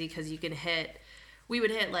in Jersey, because we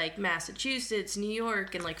would hit like Massachusetts, New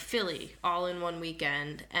York, and like Philly all in one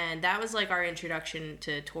weekend. And that was like our introduction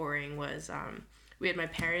to touring. Was we had my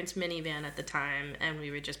parents' minivan at the time, and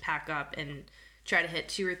we would just pack up and try to hit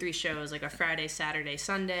 2 or 3 shows, like a Friday, Saturday,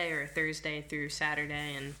 Sunday, or a Thursday through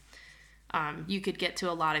Saturday. And you could get to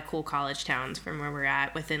a lot of cool college towns from where we're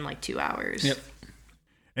at within like 2 hours. Yep.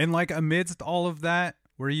 And like amidst all of that,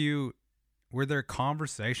 were there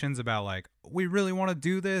conversations about like, we really want to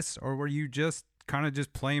do this, or were you just kind of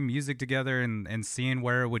just playing music together and seeing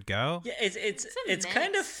where it would go? Yeah, it's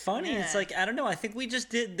kind of funny. Yeah. It's like, I don't know. I think we just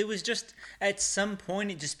did. There was just at some point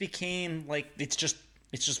it just became like it's just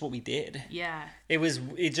what we did. Yeah.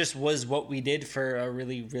 It just was what we did for a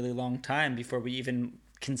really, really long time before we even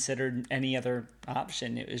considered any other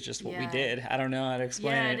option. It was just what we Yeah. did. I don't know how to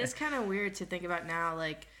explain Yeah, it. it is kind of weird to think about now.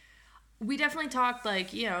 Like, we definitely talked,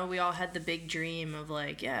 like, we all had the big dream of,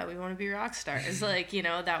 like, yeah, we want to be rock stars. Like,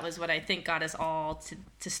 that was what I think got us all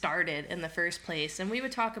to start it in the first place. And we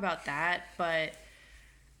would talk about that, but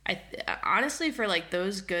honestly, for, like,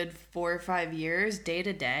 those good 4 or 5 years, day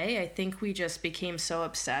to day, I think we just became so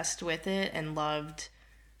obsessed with it and loved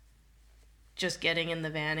just getting in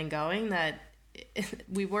the van and going that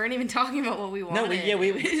we weren't even talking about what we wanted. It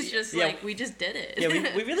was just like, we just did it. Yeah,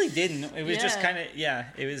 we really didn't. It was just kind of,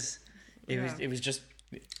 it was just,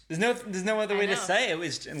 there's no other way to say it. It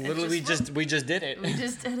was literally we just did it. We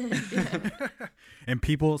just did it, yeah. And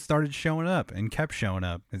people started showing up and kept showing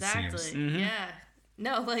up, it Exactly, seems. yeah.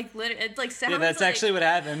 No, like, literally, it, like, sounds Yeah, that's like, actually what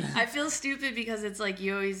happened. I feel stupid because it's like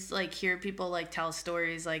you always like hear people like tell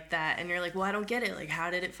stories like that, and you're like, well, I don't get it. Like, how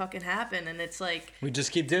did it fucking happen? And it's like We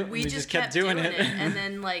just kept doing it. And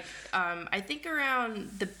then like I think around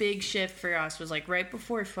the big shift for us was like right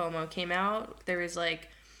before FOMO came out. There was like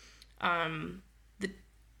FOMO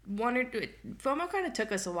kind of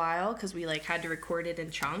took us a while because we like had to record it in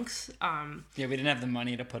chunks. Yeah, we didn't have the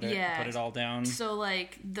money to put it all down. So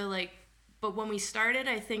but when we started,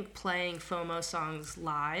 I think, playing FOMO songs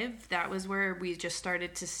live, that was where we just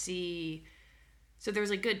started to see. So there was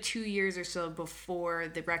a good 2 years or so before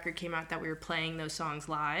the record came out that we were playing those songs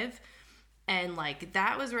live. And like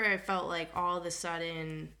that was where I felt like all of a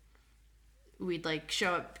sudden we'd like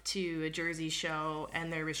show up to a Jersey show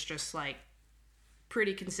and there was just like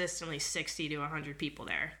pretty consistently 60 to 100 people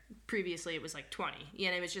there. Previously it was like 20.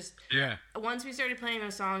 And it was just, once we started playing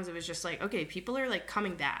those songs, it was just like, okay, people are like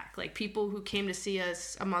coming back. Like people who came to see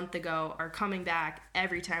us a month ago are coming back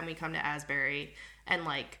every time we come to Asbury and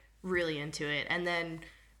like really into it. And then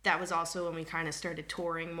that was also when we kind of started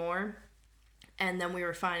touring more. And then we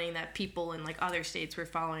were finding that people in like other states were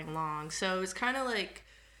following along. So it was kind of like,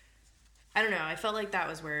 I don't know. I felt like that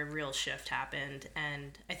was where a real shift happened,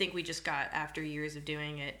 and I think we just got, after years of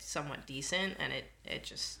doing it, somewhat decent, and it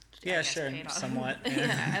just paid off. Somewhat.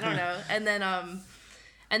 Yeah, I don't know.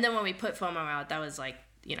 And then when we put FOMO out, that was like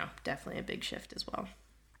definitely a big shift as well.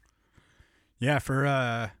 Yeah,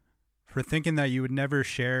 for thinking that you would never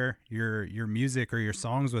share your music or your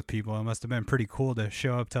songs with people, it must have been pretty cool to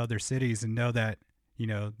show up to other cities and know that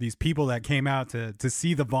these people that came out to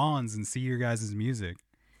see the Vaughns and see your guys' music.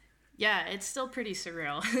 Yeah, it's still pretty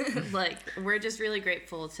surreal. Like, we're just really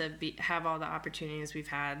grateful to have all the opportunities we've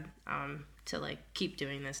had to like keep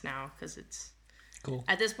doing this now, because it's Cool.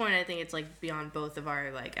 at this point I think it's like beyond both of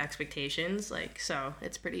our like expectations. Like, so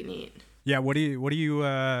it's pretty neat. Yeah, what do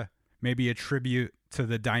you maybe attribute to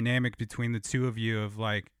the dynamic between the two of you of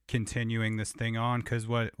like continuing this thing on? Because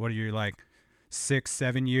what are you, like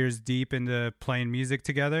 6-7 years deep into playing music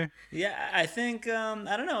together? Yeah, I think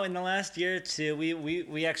I don't know. In the last year or two,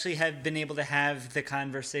 we actually have been able to have the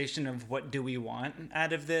conversation of what do we want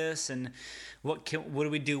out of this, and what do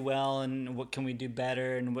we do well, and what can we do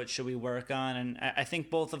better, and what should we work on. And I think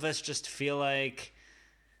both of us just feel like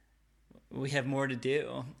we have more to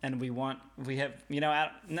do, and we have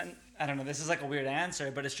I don't know. This is like a weird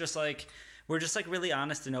answer, but it's just like, we're just like really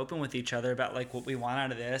honest and open with each other about like what we want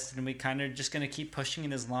out of this, and we kind of just gonna keep pushing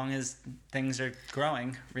it as long as things are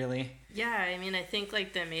growing, really. Yeah, I mean, I think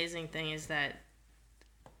like the amazing thing is that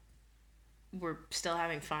we're still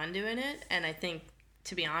having fun doing it, and I think,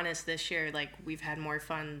 to be honest, this year like we've had more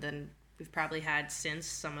fun than we've probably had since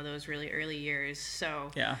some of those really early years.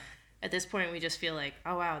 So Yeah. at this point we just feel like,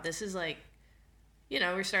 oh wow, this is like,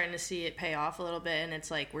 we're starting to see it pay off a little bit, and it's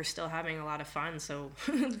like we're still having a lot of fun, so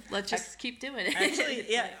let's just keep doing it. Actually,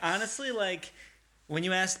 yeah, honestly, like when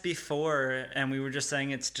you asked before and we were just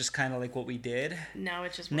saying it's just kind of like what we did, Now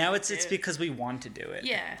it's just what now we it's do. because we want to do it.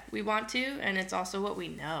 Yeah, we want to, and it's also what we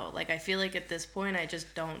know. Like, I feel like at this point I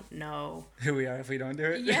just don't know. Who we are if we don't do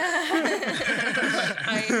it. Yeah.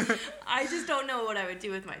 I just don't know what I would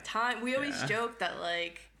do with my time. We always joke that,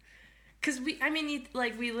 like, because we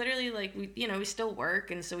literally, like, we still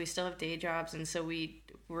work, and so we still have day jobs, and so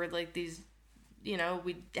we're like these, we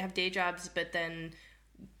have day jobs, but then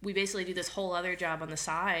we basically do this whole other job on the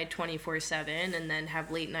side 24/7, and then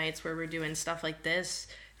have late nights where we're doing stuff like this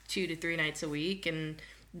 2 to 3 nights a week, and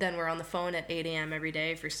then we're on the phone at 8 a.m. every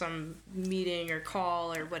day for some meeting or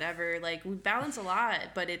call or whatever. Like, we balance a lot,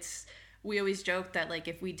 but we always joke that, like,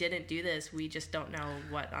 if we didn't do this, we just don't know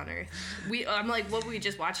what on earth. I'm like, what, we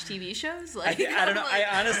just watch TV shows? Like, I don't know. Like,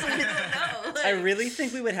 I honestly, I don't know. Like, I really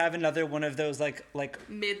think we would have another one of those like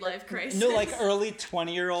midlife crisis. no, like early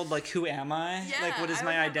 20-year-old, like, who am I? Yeah, Like, what is I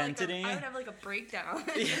my would have, identity? I would have like a breakdown.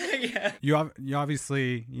 Yeah. You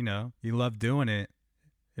obviously, you love doing it.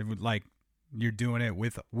 It would, like, you're doing it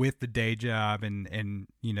with the day job and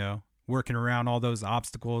working around all those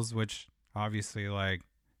obstacles, which obviously, like,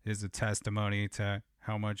 is a testimony to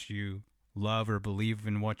how much you love or believe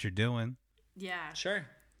in what you're doing. Yeah, Sure.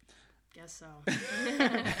 guess so.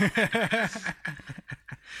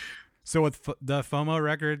 So with the FOMO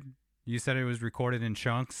record, you said it was recorded in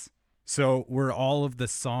chunks. So were all of the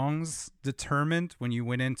songs determined when you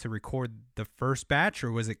went in to record the first batch,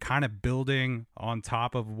 or was it kind of building on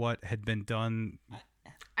top of what had been done?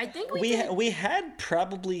 I think We had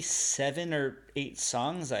probably 7 or 8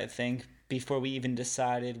 songs, I think, before we even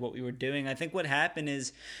decided what we were doing. I think what happened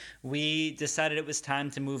is we decided it was time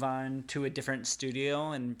to move on to a different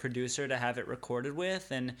studio and producer to have it recorded with,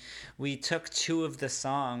 and we took 2 of the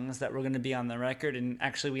songs that were going to be on the record, and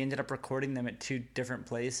actually we ended up recording them at 2 different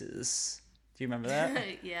places. Do you remember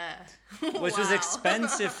that? yeah. Which was Wow.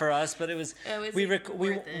 expensive for us, but it was, worth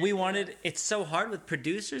it, we wanted. It's so hard with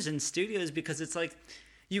producers and studios because it's like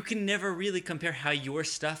you can never really compare how your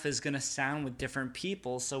stuff is going to sound with different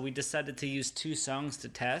people. So we decided to use 2 songs to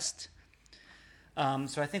test.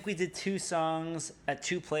 So I think we did 2 songs at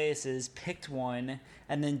 2 places, picked one,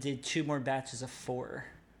 and then did 2 more batches of 4.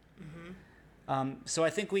 So I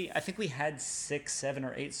think we had 6, 7,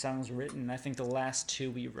 or 8 songs written. I think the last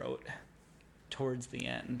 2 we wrote towards the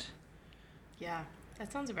end. Yeah,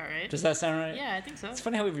 that sounds about right. Does that sound right? Yeah, I think so. It's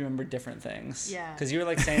funny how we remember different things. Yeah. Because you were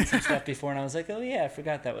like saying some stuff before, and I was like, oh yeah, I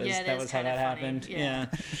forgot that was Yeah, it that is was how kinda that funny. happened.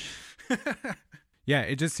 Yeah. Yeah,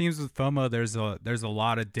 it just seems with FOMO there's a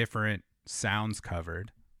lot of different sounds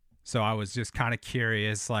covered. So I was just kind of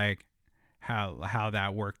curious, like, how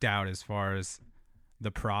that worked out as far as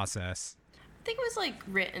the process. I think it was like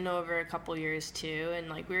written over a couple years too, and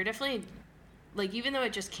like we were definitely like, even though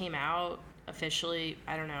it just came out officially,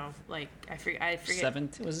 I don't know, like I forget.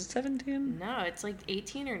 17? Was it 17? No, it's like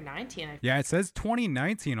 18 or 19. Yeah, it says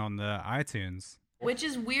 2019 on the iTunes. Which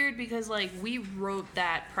is weird because like we wrote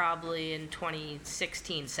that probably in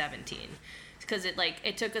 2016, 17, because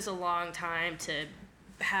it took us a long time to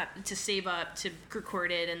save up to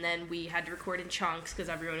record it, and then we had to record in chunks because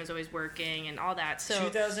everyone was always working and all that. So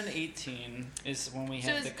 2018 is when we So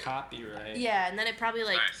had the it's- copyright. yeah, and then it probably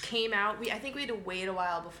like came out. I think we had to wait a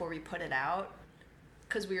while before we put it out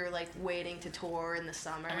because we were like waiting to tour in the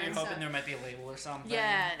summer. And we were and hoping stuff. there might be a label or something.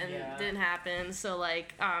 Yeah, and it didn't happen. So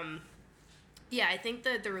like Yeah, I think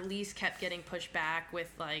the release kept getting pushed back with,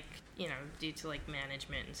 like, you know, due to, like,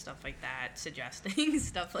 management and stuff like that, suggesting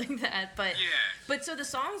stuff like that. But but so the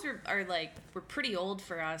songs were pretty old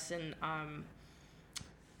for us, and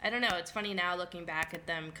I don't know. It's funny now looking back at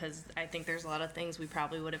them because I think there's a lot of things we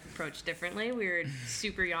probably would have approached differently. We were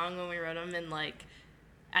super young when we wrote them, and, like,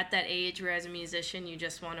 at that age where as a musician you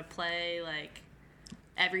just want to play, like,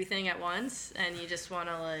 everything at once, and you just want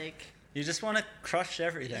to, like... You just want to crush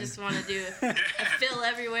everything. You just want to do a fill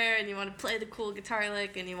everywhere, and you want to play the cool guitar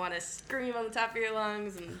lick, and you want to scream on the top of your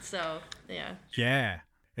lungs, and so, yeah. Yeah.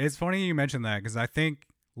 It's funny you mentioned that, because I think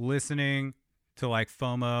listening to, like,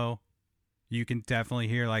 FOMO, you can definitely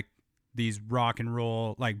hear, like, these rock and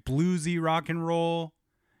roll, like, bluesy rock and roll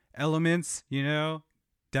elements, you know?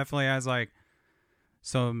 Definitely has, like,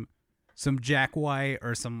 some Jack White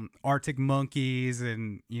or some Arctic Monkeys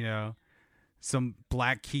and, you know... some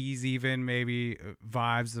Black Keys even, maybe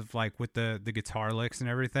vibes of like with the guitar licks and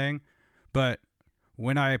everything. But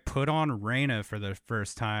when I put on Reina for the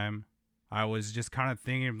first time, I was just kind of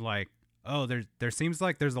thinking like, oh, there seems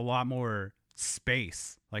like there's a lot more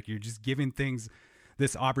space. Like you're just giving things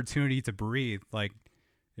this opportunity to breathe. Like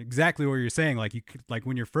exactly what you're saying. Like you could, like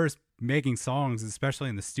when you're first making songs, especially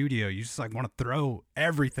in the studio, you just like want to throw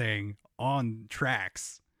everything on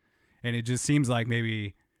tracks. And it just seems like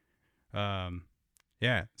maybe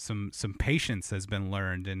some patience has been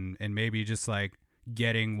learned and maybe just like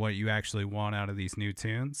getting what you actually want out of these new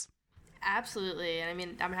tunes. Absolutely. And I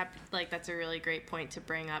mean, I'm happy, like, that's a really great point to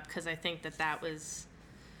bring up, because I think that was,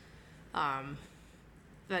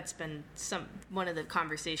 that's been one of the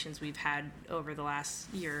conversations we've had over the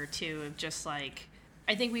last year or two of just like,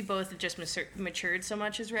 I think we both have just matured so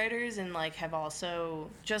much as writers, and like have also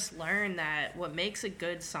just learned that what makes a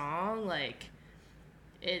good song, like,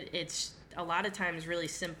 it's a lot of times really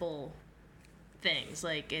simple things.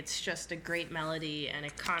 Like it's just a great melody and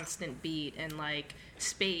a constant beat, and like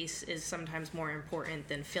space is sometimes more important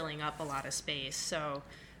than filling up a lot of space. So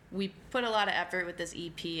we put a lot of effort with this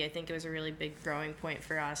EP. I think it was a really big growing point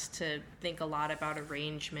for us to think a lot about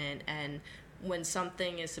arrangement, and when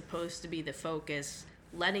something is supposed to be the focus,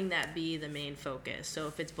 letting that be the main focus. So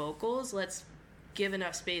if it's vocals, let's give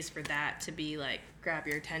enough space for that to be like grab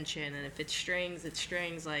your attention, and if it's strings, it's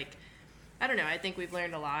strings. Like I don't know, I think we've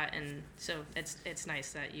learned a lot, and so it's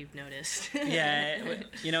nice that you've noticed. Yeah,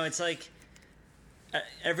 you know, it's like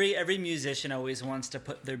every musician always wants to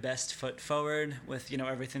put their best foot forward with, you know,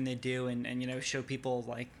 everything they do, and you know, show people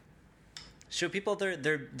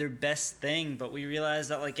their best thing. But we realize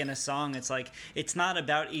that like in a song, it's like it's not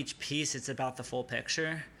about each piece, it's about the full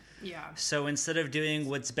picture. Yeah. So instead of doing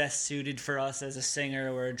what's best suited for us as a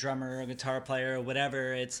singer or a drummer or a guitar player or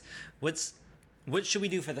whatever, it's what should we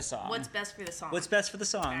do for the song? What's best for the song? What's best for the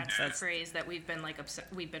song? That's the phrase that we've been like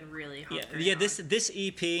we've been really hungry. Yeah. This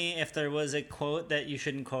EP, if there was a quote that you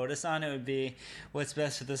shouldn't quote us on, it would be "What's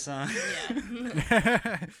best for the song."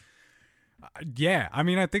 Yeah. Yeah. I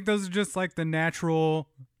mean, I think those are just like the natural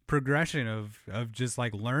progression of just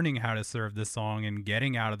like learning how to serve the song and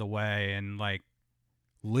getting out of the way and like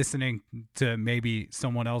listening to maybe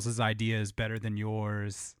someone else's ideas better than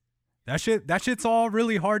yours. That shit's all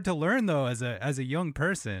really hard to learn though as a young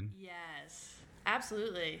person. Yes,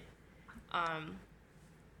 absolutely.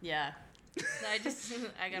 Yeah.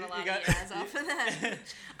 I got a lot of yeahs off of that.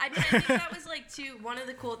 I think that was like one of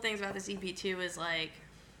the cool things about this EP too is like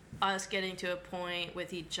us getting to a point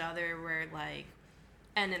with each other where like,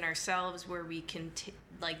 and in ourselves where we can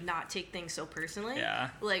like not take things so personally. Yeah.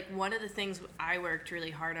 Like one of the things I worked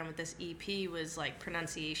really hard on with this EP was like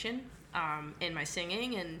pronunciation in my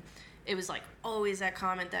singing, and it was like always that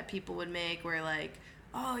comment that people would make where like,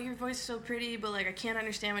 oh, your voice is so pretty, but like I can't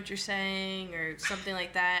understand what you're saying or something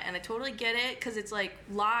like that. And I totally get it, because it's like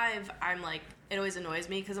live, I'm like, it always annoys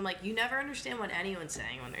me because I'm like, you never understand what anyone's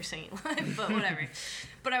saying when they're singing live, but whatever.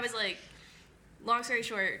 But I was like, long story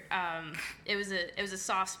short, it was a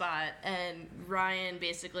soft spot, and Ryan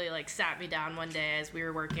basically like sat me down one day as we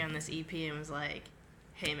were working on this EP and was like,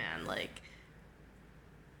 hey man, like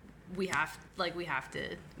we have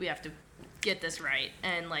to get this right,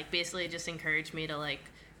 and like basically just encouraged me to like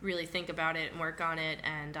really think about it and work on it.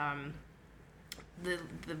 And the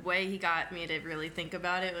way he got me to really think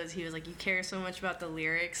about it was he was like, you care so much about the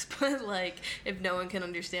lyrics, but like if no one can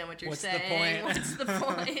understand what you're saying, what's the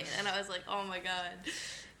point? And I was like, oh my god.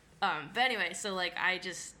 But anyway, so like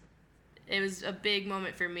it was a big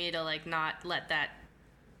moment for me to like not let that,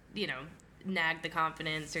 you know, nag the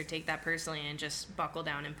confidence or take that personally, and just buckle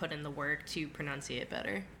down and put in the work to pronunciate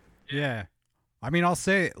better. Yeah. I mean, I'll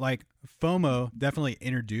say like FOMO definitely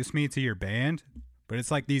introduced me to your band, but it's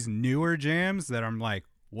like these newer jams that I'm like,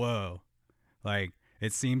 whoa, Like,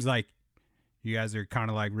 it seems like you guys are kind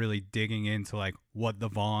of like really digging into like what the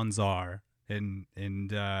Vaughns are, and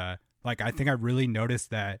like I think I really noticed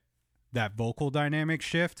that vocal dynamic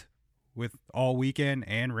shift with All Weekend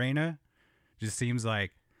and Reina. Just seems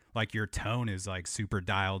like your tone is like super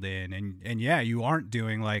dialed in, and yeah, you aren't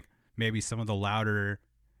doing like maybe some of the louder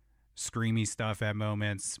screamy stuff at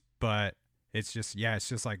moments, but it's just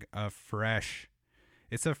like a fresh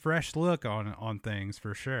look on things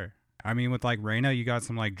for sure. I mean, with like Reina, you got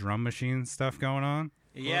some like drum machine stuff going on.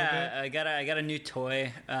 Yeah, I got a new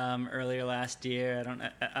toy earlier last year. I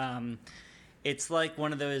don't it's like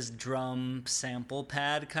one of those drum sample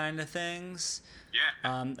pad kind of things.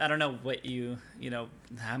 Yeah. I don't know what you know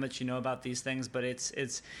how much you know about these things, but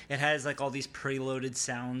it has like all these preloaded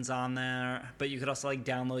sounds on there, but you could also like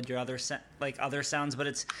download your other sounds, but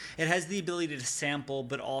it has the ability to sample,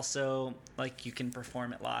 but also like you can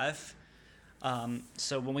perform it live.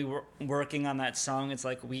 So when we were working on that song, it's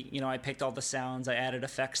like I picked all the sounds, I added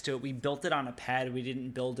effects to it. We built it on a pad. We didn't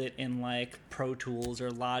build it in like Pro Tools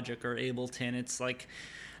or Logic or Ableton. It's like,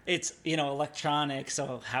 it's electronic,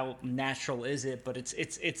 so how natural is it? But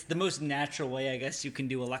it's the most natural way I guess you can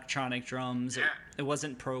do electronic drums. Yeah. It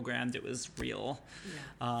wasn't programmed, it was real.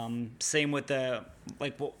 Yeah. Same with the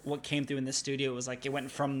like what came through in the studio was like it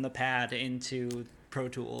went from the pad into Pro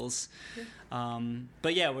Tools. Yeah.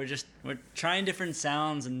 But yeah, we're trying different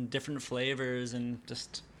sounds and different flavors, and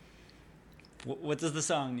just what does the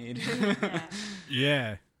song need?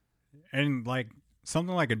 Yeah. And like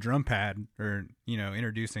something like a drum pad, or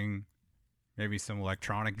introducing maybe some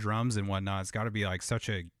electronic drums and whatnot, it's got to be like such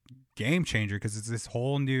a game changer, because it's this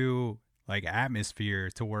whole new like atmosphere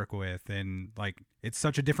to work with, and like it's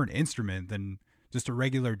such a different instrument than just a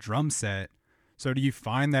regular drum set. So do you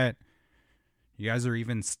find that you guys are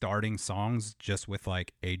even starting songs just with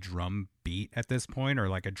like a drum beat at this point, or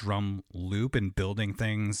like a drum loop, and building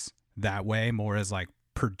things that way more as like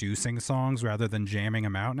producing songs rather than jamming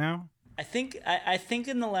them out now? I think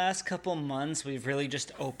in the last couple months we've really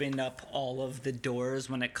just opened up all of the doors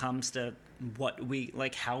when it comes to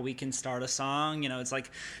how we can start a song. It's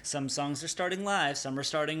like some songs are starting live, some are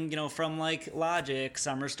starting from like Logic,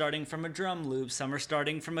 some are starting from a drum loop, some are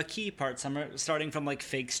starting from a key part, some are starting from like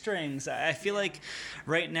fake strings. I feel like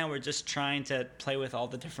right now we're just trying to play with all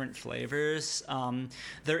the different flavors.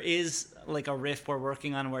 There is like a riff we're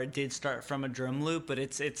working on where it did start from a drum loop, but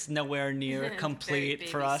it's nowhere near complete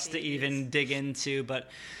for us to even dig into. But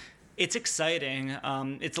it's exciting.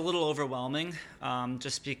 It's a little overwhelming,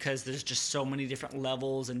 just because there's just so many different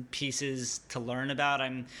levels and pieces to learn about.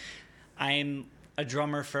 I'm a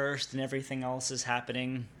drummer first, and everything else is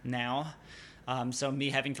happening now. So me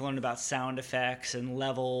having to learn about sound effects and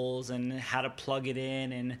levels and how to plug it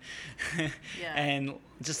in, and Yeah. and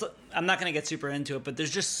just I'm not going to get super into it, but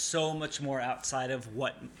there's just so much more outside of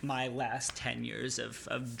what my last 10 years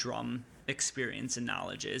of drum experience and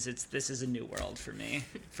knowledge is. This is a new world for me,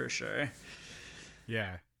 for sure.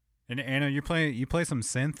 Yeah. And Anna, you play some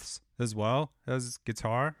synths as well as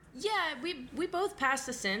guitar? Yeah, we both passed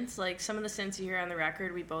the synths. Like some of the synths you hear on the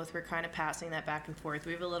record, we both were kind of passing that back and forth.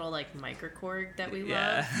 We have a little like microKORG that we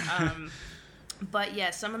love. But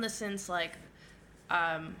yeah, some of the synths, like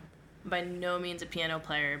by no means a piano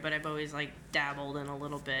player, but I've always like dabbled in a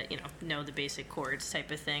little bit, know the basic chords type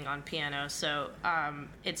of thing on piano. So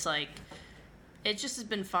it's like, it just has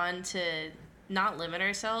been fun to not limit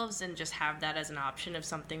ourselves and just have that as an option of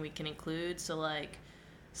something we can include. So like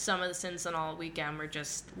some of the synths on All Weekend were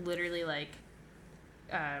just literally like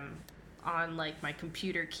on like my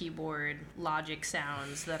computer keyboard Logic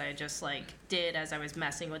sounds that I just like did as I was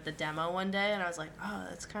messing with the demo one day, and I was like, oh,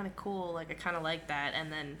 that's kind of cool, like I kind of like that,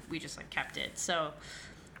 and then we just like kept it. So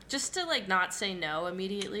just to like not say no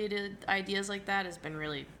immediately to ideas like that has been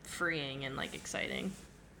really freeing and like exciting.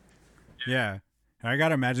 Yeah. I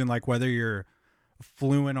gotta imagine like whether you're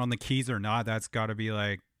fluent on the keys or not, that's gotta be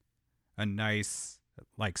like a nice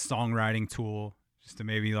like songwriting tool, just to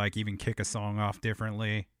maybe like even kick a song off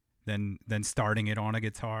differently than starting it on a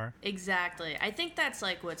guitar. Exactly. I think that's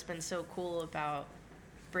like what's been so cool about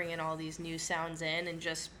bringing all these new sounds in, and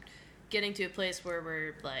just getting to a place where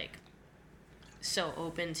we're like so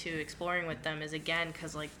open to exploring with them, is again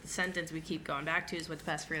because like the sentence we keep going back to is what's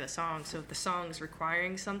best for the song. So if the song's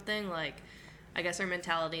requiring something, like I guess our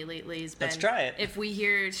mentality lately has been, let's try it. If we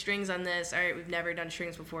hear strings on this, all right, we've never done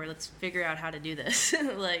strings before, let's figure out how to do this.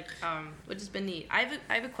 Which has been neat. I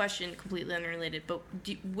have a question completely unrelated, but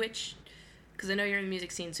because I know you're in the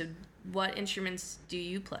music scene, so what instruments do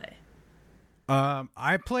you play?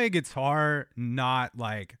 I play guitar, not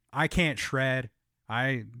like, I can't shred.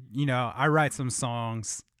 I write some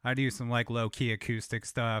songs. I do some like low key acoustic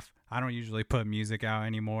stuff. I don't usually put music out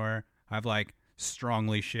anymore. I've like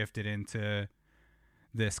strongly shifted into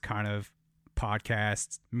this kind of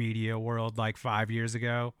podcast media world like 5 years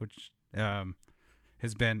ago, which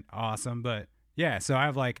has been awesome. But yeah, so I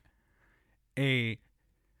have like a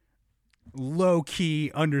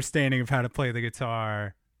low-key understanding of how to play the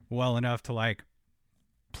guitar well enough to like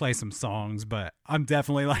play some songs, but I'm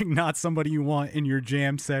definitely like not somebody you want in your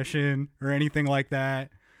jam session or anything like that.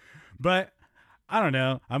 But I don't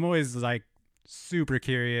know, I'm always like super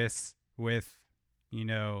curious with, you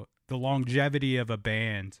know, the longevity of a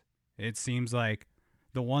band. It seems like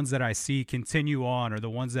the ones that I see continue on are the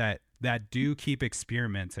ones that do keep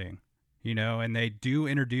experimenting, you know, and they do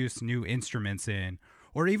introduce new instruments in,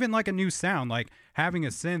 or even like a new sound. Like having a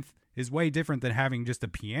synth is way different than having just a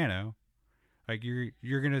piano. Like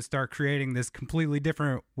you're going to start creating this completely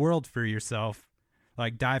different world for yourself,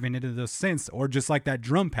 like diving into those synths, or just like that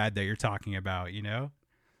drum pad that you're talking about, you know?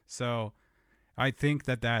 So I think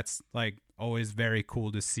that that's like always very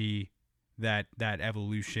cool to see that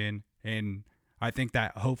evolution. And I think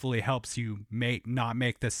that hopefully helps you not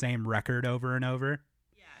make the same record over and over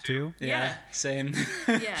too. Yeah. Same.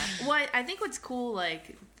 Yeah. Well, I think what's cool,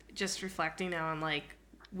 like just reflecting now on like,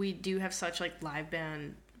 we do have such like live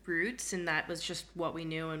band roots, and that was just what we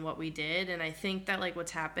knew and what we did. And I think that like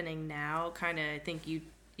what's happening now, kind of, I think you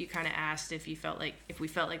kind of asked if we felt like we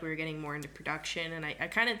were getting more into production, and I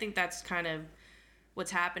kind of think that's kind of what's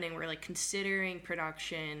happening. We're like considering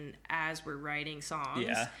production as we're writing songs.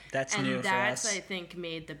 Yeah, that's and new for us. And that's, I think,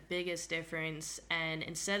 made the biggest difference. And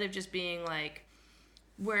instead of just being like,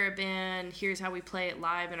 we're a band, here's how we play it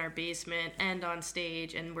live in our basement and on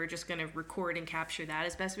stage, and we're just going to record and capture that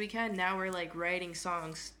as best we can. Now we're like writing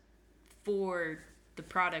songs for the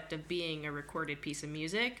product of being a recorded piece of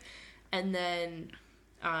music, and then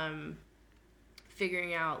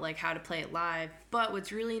figuring out like how to play it live. But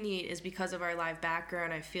what's really neat is because of our live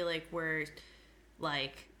background, I feel like we're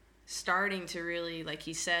like starting to really, like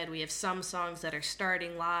he said, we have some songs that are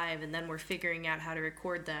starting live, and then we're figuring out how to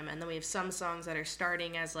record them, and then we have some songs that are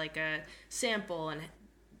starting as like a sample, and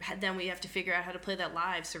then we have to figure out how to play that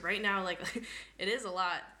live. So right now, like, it is a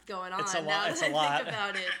lot going on. It's a lot. Now It's that a I lot. think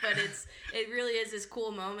about it, but it really is this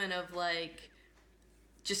cool moment of like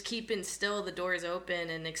just keeping still the doors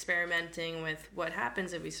open and experimenting with what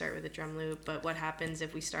happens if we start with a drum loop, but what happens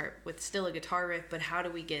if we start with still a guitar riff, but how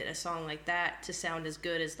do we get a song like that to sound as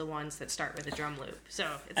good as the ones that start with a drum loop? So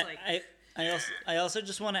it's like... I also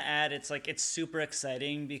just want to add, it's like, it's super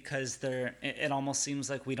exciting because it almost seems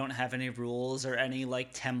like we don't have any rules or any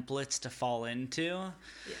like templates to fall into.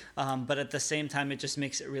 Yeah. But at the same time, it just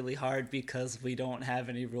makes it really hard because we don't have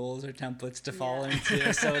any rules or templates to fall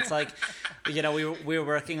into. So it's like, you know, we were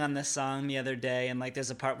working on this song the other day, and like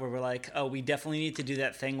there's a part where we're like, oh, we definitely need to do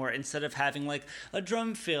that thing where instead of having like a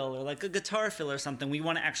drum fill or like a guitar fill or something, we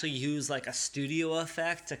want to actually use like a studio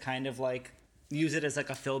effect to kind of like use it as like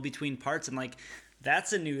a fill between parts, and like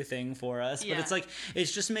that's a new thing for us. Yeah. But it's like,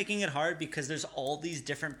 it's just making it hard because there's all these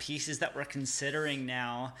different pieces that we're considering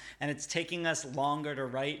now, and it's taking us longer to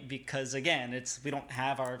write because again, we don't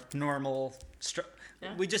have our normal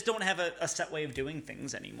we just don't have a set way of doing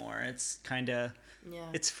things anymore. It's kind of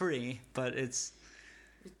it's free, but it's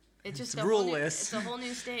just it's ruleless. It's a whole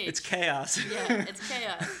new stage. It's chaos. Yeah, it's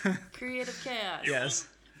chaos. Creative chaos. Yes.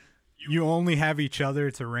 You only have each other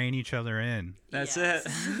to rein each other in. That's Yes.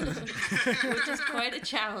 it. Which is quite a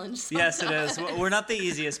challenge sometimes. Yes, it is. We're not the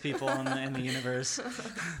easiest people in the universe.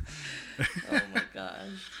 Oh my gosh.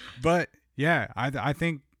 But yeah, I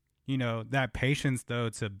think, you know, that patience though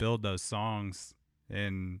to build those songs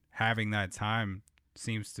and having that time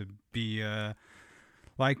seems to be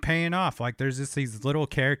like paying off. Like there's just these little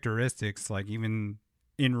characteristics, like even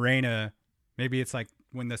in Reina, maybe it's like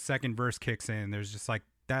when the second verse kicks in, there's just like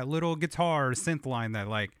that little guitar or synth line that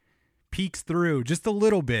like peeks through just a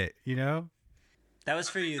little bit, you know? That was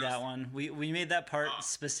for you, that one. We made that part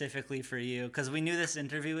specifically for you because we knew this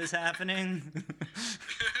interview was happening.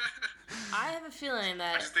 I have a feeling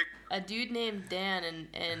that a dude named Dan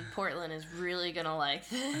in Portland is really gonna like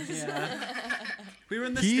this. Yeah. We were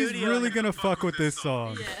in the He's studio. really gonna fuck with this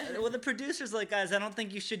song. Yeah. Well, the producer's like, guys, I don't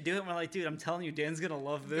think you should do it. And we're like, dude, I'm telling you, Dan's gonna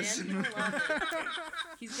love this. Dan's gonna love it.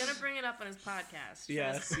 He's gonna bring it up on his podcast.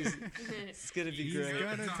 Yes, it's gonna be He's great.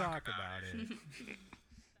 gonna talk about it.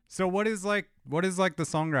 So what is like the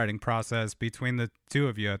songwriting process between the two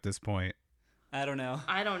of you at this point? I don't know.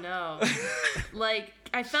 I don't know. Like,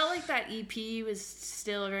 I felt like that EP was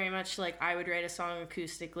still very much like I would write a song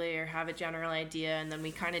acoustically or have a general idea, and then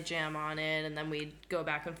we kind of jam on it, and then we'd go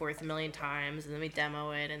back and forth a million times, and then we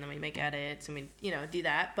demo it, and then we make edits, and we, you know, do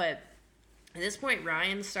that. But at this point,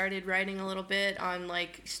 Ryan started writing a little bit on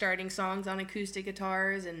like starting songs on acoustic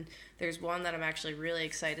guitars, and there's one that I'm actually really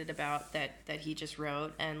excited about that he just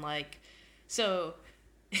wrote, and like, so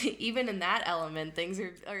even in that element, things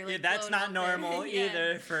are like, Yeah, that's blowing not up normal there. Yeah.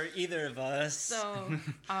 either for either of us. So,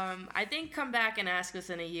 I think come back and ask us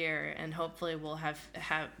in a year, and hopefully we'll have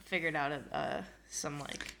figured out some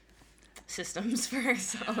like systems for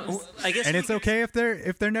ourselves. I guess And we it's okay if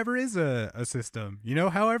there never is a system, you know,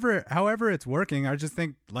 however it's working. I just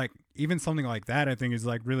think like even something like that, I think is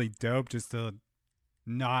like really dope, just to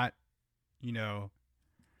not, you know,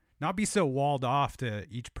 not be so walled off to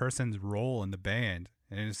each person's role in the band.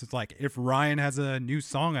 And it's just like, if Ryan has a new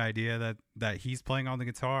song idea that he's playing on the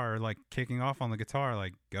guitar or like kicking off on the guitar,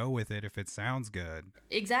 like go with it if it sounds good.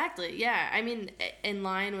 Exactly. Yeah. I mean, in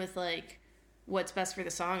line with like what's best for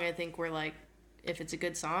the song, I think we're like, if it's a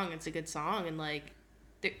good song, it's a good song. And like,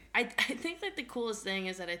 I think like the coolest thing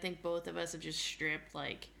is that I think both of us have just stripped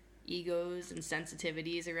like egos and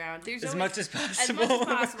sensitivities around. There's as always, much as possible. As much as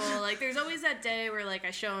possible. Like, there's always that day where like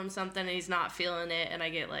I show him something and he's not feeling it, and I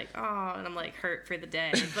get like, oh, and I'm like hurt for the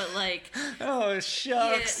day. But like, Oh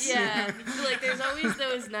shucks. yeah, like there's always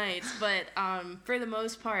those nights. But for the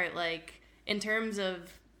most part, like in terms of,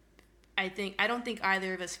 I don't think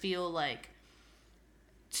either of us feel like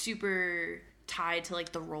super tied to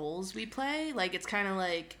like the roles we play. Like it's kind of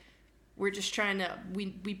like we're just trying to we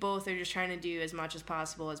both are just trying to do as much as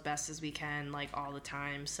possible as best as we can, like all the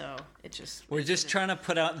time. So it's just We're just trying to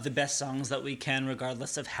put out the best songs that we can,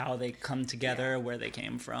 regardless of how they come together or where they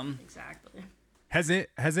came from. exactly. Has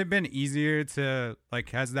it been easier to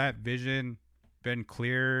like, has that vision been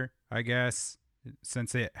clearer, I guess,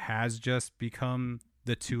 since it has just become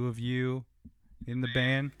the two of you in the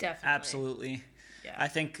band? Definitely. Absolutely. Yeah. I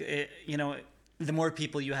think the more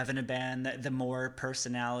people you have in a band, the more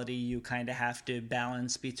personality you kind of have to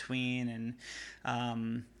balance between.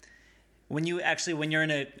 And when you're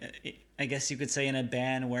in I guess you could say in a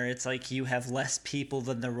band where it's like you have less people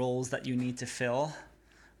than the roles that you need to fill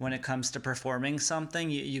when it comes to performing something,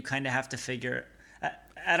 you kind of have to figure.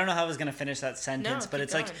 I don't know how I was going to finish that sentence, but keep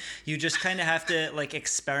it's like going. you just kind of have to like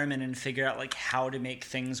experiment and figure out like how to make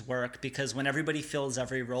things work, because when everybody fills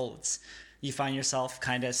every role, you find yourself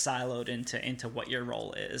kind of siloed into what your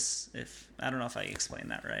role is. I don't know if I explained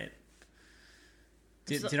that right.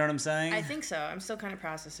 Do you know what I'm saying? I think so. I'm still kind of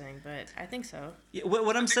processing, but I think so. Yeah,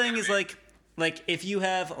 what I'm saying is like if you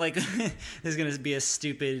have like this is going to be a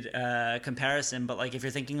stupid comparison, but like if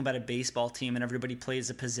you're thinking about a baseball team and everybody plays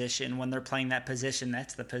a position, when they're playing that position,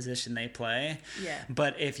 that's the position they play. Yeah.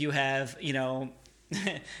 But if you have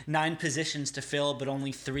 9 positions to fill but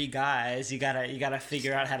only 3 guys, you gotta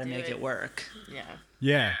figure out how to make it work. Yeah.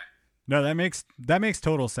 Yeah. No, that makes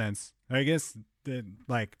total sense. I guess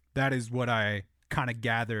that is what I kind of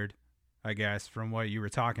gathered, I guess, from what you were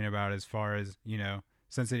talking about, as far as, you know,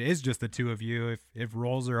 since it is just the two of you, if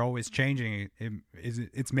roles are always changing,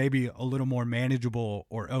 it's maybe a little more manageable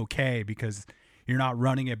or okay, because you're not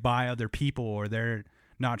running it by other people, or they're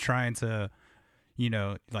not trying to, you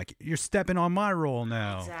know, like, you're stepping on my role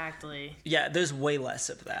now. Exactly. Yeah, there's way less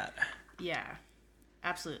of that. Yeah,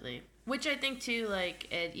 absolutely. Which I think too,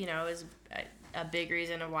 like, it, you know, is a big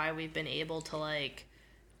reason of why we've been able to like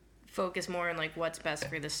focus more on like what's best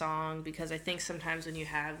for the song, because I think sometimes when you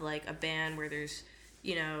have like a band where there's,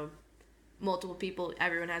 you know, multiple people,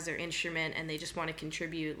 everyone has their instrument and they just want to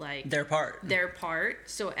contribute like Their part.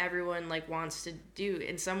 So everyone like wants to do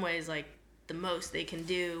in some ways like the most they can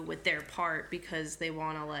do with their part, because they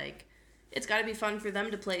want to like, it's got to be fun for them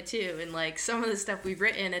to play too. And like some of the stuff we've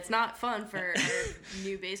written, it's not fun for our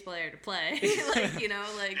new bass player to play. Like, you know,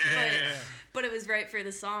 like, but it was right for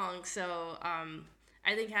the song. So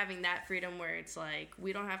I think having that freedom where it's like,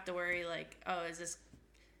 we don't have to worry like, oh, is this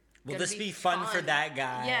Will gonna this be fun for that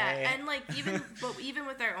guy? Yeah, and like even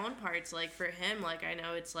with our own parts, like for him, like I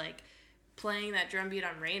know it's like playing that drum beat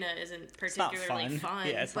on Reina isn't particularly fun.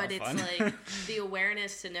 Yeah, it's but not it's fun. like the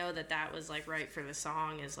awareness to know that was like right for the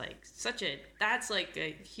song is like that's like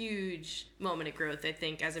a huge moment of growth, I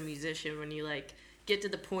think, as a musician, when you like get to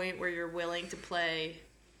the point where you're willing to play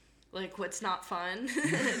like what's not fun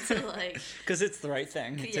to like, because it's the right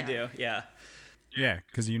thing to do. Yeah. Yeah,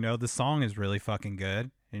 because you know the song is really fucking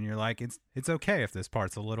good, and you're like, it's okay if this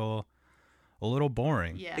part's a little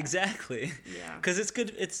boring. yeah, Exactly. Yeah. Because it's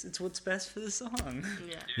good. It's what's best for the song.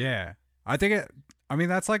 yeah. Yeah. I think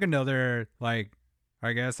that's like another, like,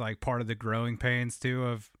 I guess, like part of the growing pains too,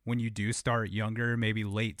 of when you do start younger, maybe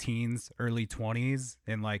late teens, early 20s,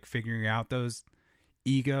 and like figuring out those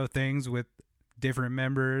ego things with different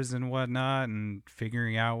members and whatnot, and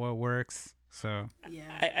figuring out what works. So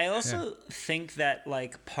Yeah. I also think that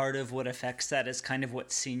like part of what affects that is kind of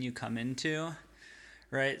what scene you come into,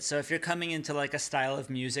 right? So if you're coming into like a style of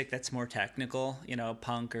music that's more technical, you know,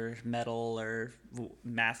 punk or metal or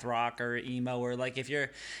math rock or emo, or like if you're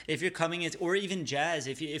coming into, or even jazz,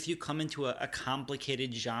 if you come into a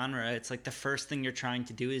complicated genre, it's like the first thing you're trying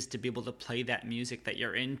to do is to be able to play that music that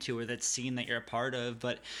you're into or that scene that you're a part of.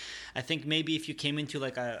 But I think maybe if you came into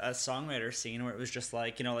like a songwriter scene where it was just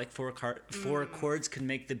like, you know, like four chords could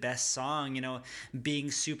make the best song, you know,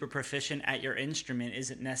 being super proficient at your instrument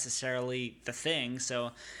isn't necessarily the thing.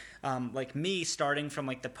 So like me starting from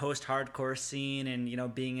like the post-hardcore scene and, you know,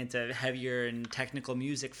 being into heavier and technical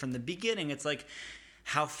music from the beginning, it's like,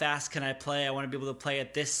 how fast can I play? I want to be able to play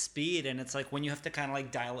at this speed. And it's like when you have to kind of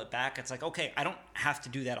like dial it back, it's like, okay, I don't have to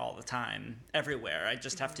do that all the time everywhere. I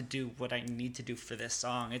just have to do what I need to do for this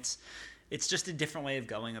song. It's just a different way of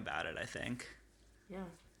going about it, I think. Yeah.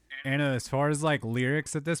 Anna, as far as like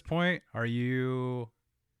lyrics at this point, are you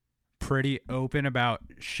pretty open about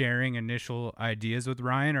sharing initial ideas with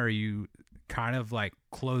Ryan, or are you kind of like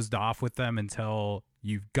closed off with them until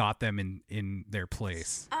you've got them in their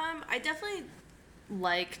place? I definitely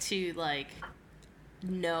like to like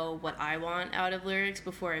know what I want out of lyrics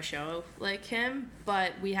before I show like him,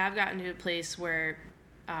 but we have gotten to a place where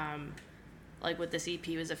like with this EP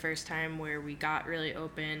was the first time where we got really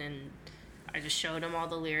open, and I just showed him all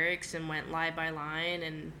the lyrics and went line by line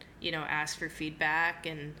and, you know, asked for feedback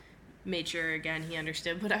and made sure again he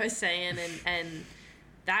understood what I was saying, and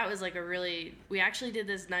that was like we actually did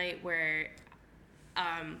this night where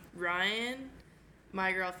Ryan,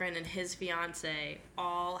 my girlfriend, and his fiance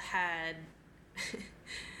all had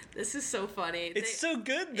this is so funny. It's so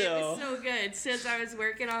good though. It was so good. Since I was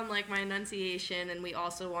working on like my enunciation, and we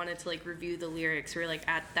also wanted to like review the lyrics, we were like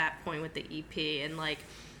at that point with the EP, and like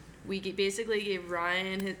we basically gave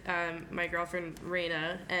Ryan, my girlfriend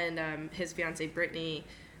Raina, and his fiance Brittany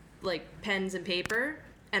like pens and paper,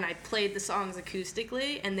 and I played the songs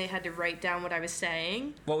acoustically, and they had to write down what I was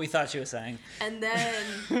saying, What we thought she was saying. and then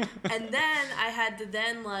I had to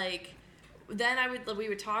we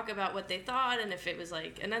would talk about what they thought and if it was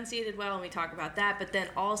like enunciated well, and we talk about that. But then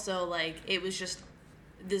also like it was just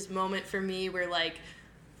this moment for me where like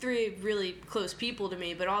three really close people to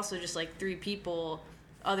me, but also just like three people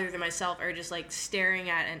other than myself are just like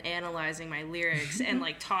staring at and analyzing my lyrics and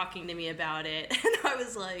like talking to me about it, and I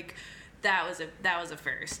was like, that was a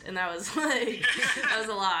first, and that was like that was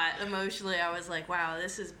a lot emotionally. I was like, wow,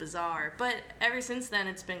 this is bizarre. But ever since then,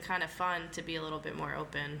 it's been kind of fun to be a little bit more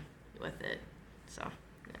open with it. So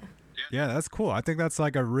Yeah, that's cool. I think that's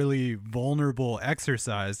like a really vulnerable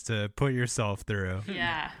exercise to put yourself through.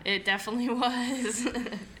 yeah, it definitely was.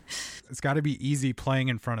 It's got to be easy playing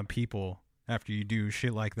in front of people after you do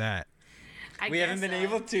shit like that. We haven't been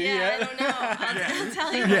able to yeah, yet. I don't know. I'll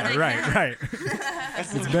tell you. Yeah, when I right, can. right.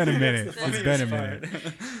 It's been a minute. It's been a minute.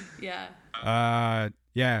 Yeah.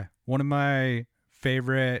 Yeah. One of my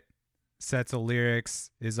favorite sets of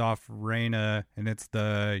lyrics is off Raina, and it's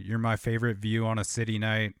the "You're my favorite view on a city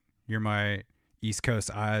night. You're my East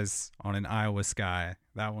Coast eyes on an Iowa sky."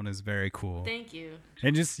 That one is very cool. Thank you.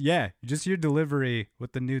 And just your delivery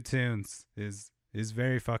with the new tunes is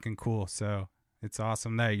very fucking cool. So it's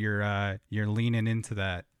awesome that you're leaning into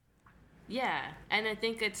that. Yeah, and I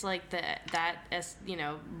think it's like that as you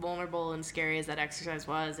know, vulnerable and scary as that exercise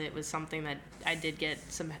was, it was something that I did get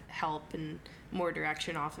some help and more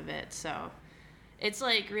direction off of it. So it's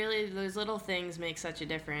like really those little things make such a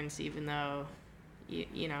difference, even though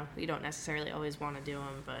you know you don't necessarily always want to do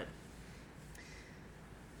them, but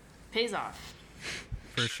pays off.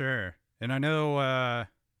 For sure. And I know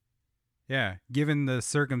given the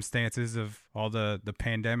circumstances of all the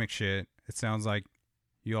pandemic shit, it sounds like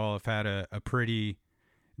you all have had a pretty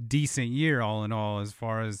decent year all in all as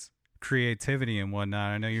far as creativity and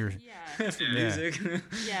whatnot. I know you're Music.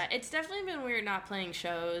 Yeah, it's definitely been weird not playing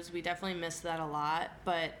shows. We definitely missed that a lot.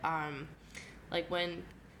 But like when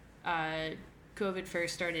COVID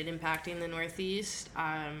first started impacting the Northeast,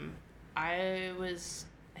 I was,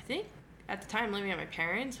 I think, at the time living at my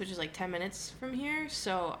parents', which is like 10 minutes from here.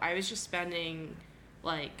 So I was just spending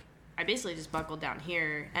like, I basically just buckled down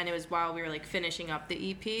here, and it was while we were like finishing up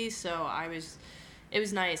the EP. So it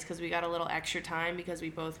was nice because we got a little extra time because we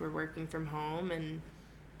both were working from home and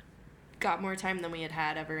got more time than we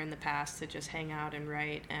had ever in the past to just hang out and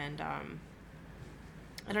write. And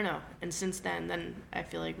I don't know. And since then I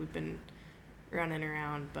feel like we've been running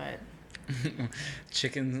around, but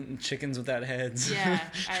chickens without heads. yeah,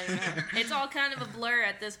 I don't know. It's all kind of a blur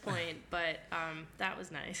at this point, but that was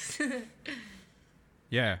nice.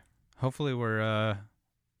 Yeah. Hopefully we're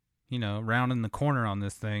rounding the corner on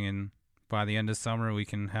this thing and by the end of summer we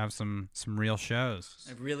can have some real shows.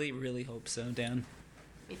 I really, really hope so, Dan.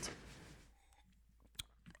 Me too.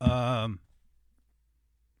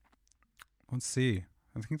 Let's see.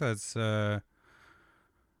 I think that's we'll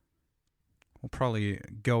probably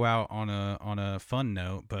go out on a fun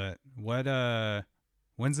note, but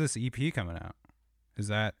when's this EP coming out? Is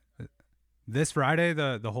that this Friday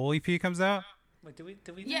the whole EP comes out? Wait, did we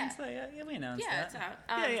Yeah. announce that? Yeah, we announced Yeah, that. it's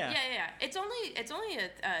out. Yeah. It's only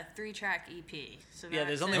a 3-track EP. So Yeah,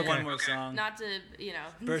 there's not only to- one more song. Not to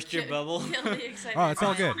Burst your bubble. kill the excitement. Oh, it's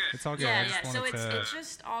all good. It's all good. I Yeah, just yeah. So wanted to... it's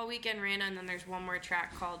just All Weekend Rana, and then there's one more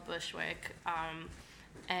track called Bushwick,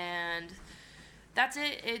 and that's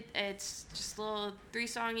it. It's just a little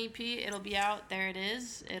 3-song EP. It'll be out. There it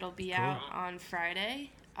is. It'll be out on Friday.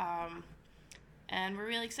 And we're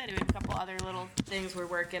really excited. We have a couple other little things we're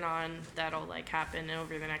working on that'll like happen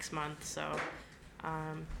over the next month. So,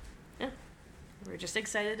 yeah, we're just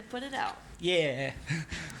excited to put it out. Yeah.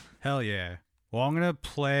 Hell yeah. Well, I'm going to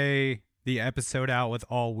play the episode out with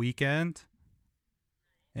All Weekend,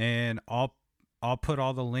 and I'll put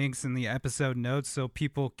all the links in the episode notes so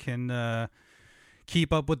people can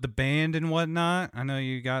keep up with the band and whatnot. I know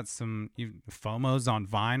you got some FOMOs on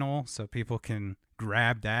vinyl, so people can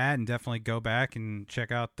grab that and definitely go back and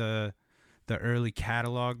check out the early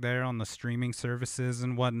catalog there on the streaming services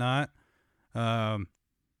and whatnot.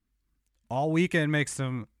 All Weekend makes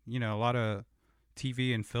some, a lot of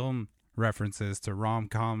TV and film references to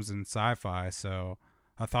rom-coms and sci-fi, so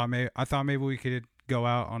I thought maybe we could go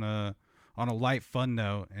out on a light fun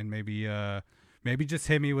note and maybe just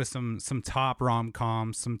hit me with some top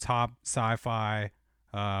rom-coms, some top sci-fi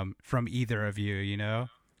from either of you.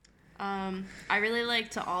 I really like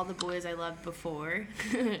To All the Boys I Loved Before.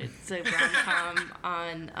 It's a rom-com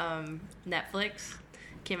on Netflix.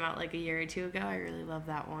 Came out like a year or two ago. I really love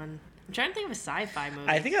that one. I'm trying to think of a sci-fi movie.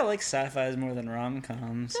 I think I like sci-fis more than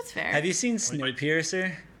rom-coms. That's fair. Have you seen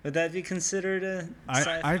Snowpiercer? Would that be considered a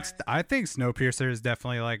sci-fi? I think Snowpiercer is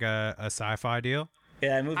definitely like a sci-fi deal.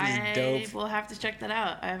 Yeah, that movie's dope. will have to check that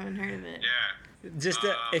out. I haven't heard of it. Yeah. Just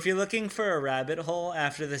if you're looking for a rabbit hole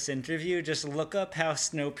after this interview, just look up how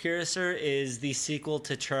Snowpiercer is the sequel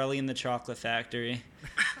to Charlie and the Chocolate Factory.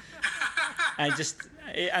 I'm just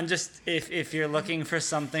if you're looking for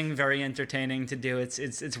something very entertaining to do,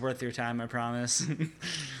 it's worth your time, I promise.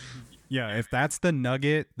 Yeah, if that's the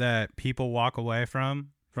nugget that people walk away from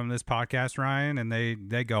this podcast, Ryan, and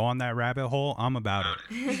they go on that rabbit hole, I'm about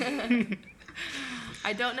it.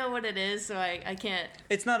 I don't know what it is, so I can't.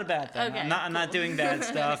 It's not a bad thing. Okay, I'm not doing bad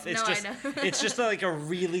stuff. It's No, I just know. it's just like a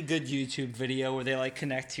really good YouTube video where they like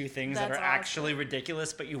connect two things that That's are awesome. actually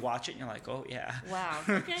ridiculous, but you watch it and you're like, oh yeah, Wow.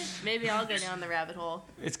 Okay. Maybe I'll go down the rabbit hole.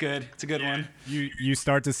 it's good. It's a good one. You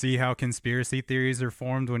start to see how conspiracy theories are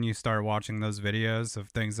formed when you start watching those videos of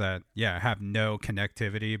things that have no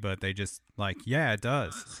connectivity, but they just it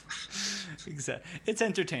does. Exactly. It's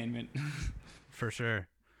entertainment. For sure.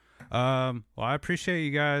 Well, I appreciate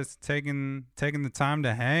you guys taking the time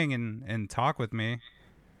to hang and talk with me.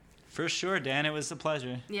 For sure, Dan. It was a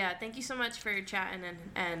pleasure. Yeah. Thank you so much for chatting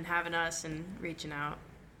and having us and reaching out.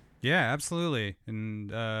 Yeah, absolutely.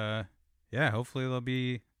 And hopefully there'll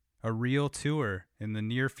be a real tour in the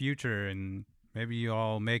near future, and maybe you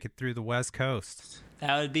all make it through the West Coast.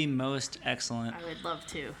 That would be most excellent. I would love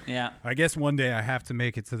to. Yeah. I guess one day I have to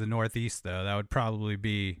make it to the Northeast, though. That would probably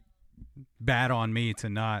be bad on me to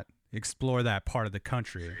not explore that part of the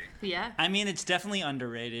country. Yeah. I mean, it's definitely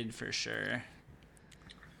underrated for sure.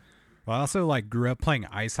 Well, I also grew up playing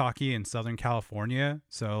ice hockey in Southern California,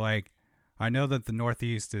 so I know that the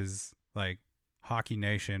Northeast is hockey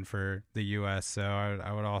nation for the U.S. So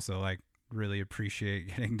I would also really appreciate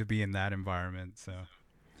getting to be in that environment. So.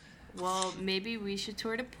 Well, maybe we should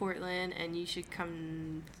tour to Portland, and you should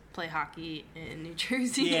come play hockey in New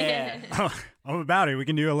Jersey. Yeah. I'm about it. We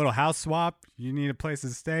can do a little house swap. You need a place to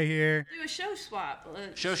stay here. Do a show swap.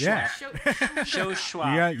 Show Yeah. swap. Show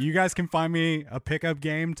swap. You guys can find me a pickup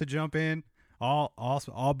game to jump in.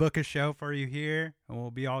 I'll book a show for you here, and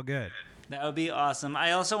we'll be all good. That would be awesome.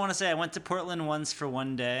 I also want to say I went to Portland once for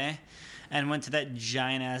one day and went to that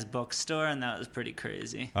giant ass bookstore, and that was pretty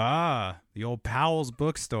crazy. Ah, the old Powell's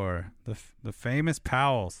bookstore, the famous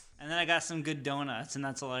Powell's. And then I got some good donuts, and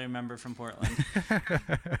that's all I remember from Portland.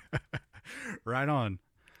 Right on.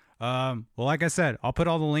 Well, like I said, I'll put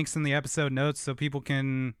all the links in the episode notes so people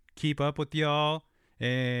can keep up with y'all.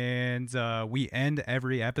 And we end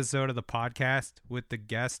every episode of the podcast with the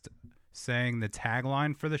guest saying the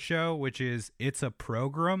tagline for the show, which is "It's a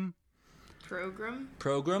program."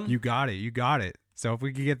 Program? You got it. So if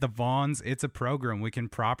we could get the Vaughns, "It's a program," we can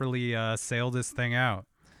properly sail this thing out.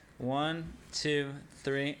 1, 2,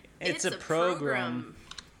 3. It's a program.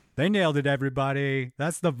 They nailed it, everybody.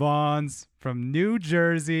 That's the Vaughns from New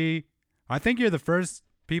Jersey. I think you're the first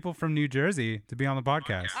people from New Jersey to be on the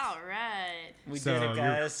podcast. All right. We So did it, you're-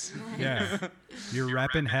 guys. Yeah, you're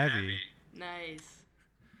repping heavy. Nice.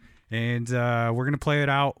 And we're going to play it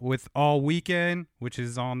out with All Weekend, which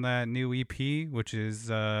is on that new EP, which is,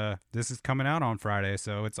 this is coming out on Friday.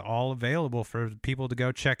 So it's all available for people to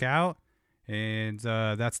go check out. And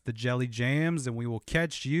that's the Jelly Jams. And we will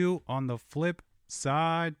catch you on the flip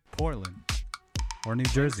side, Portland or New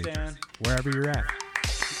Jersey, Dan. wherever you're at.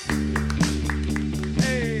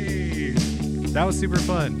 Hey, that was super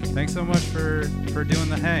fun. Thanks so much for doing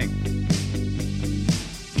the hang.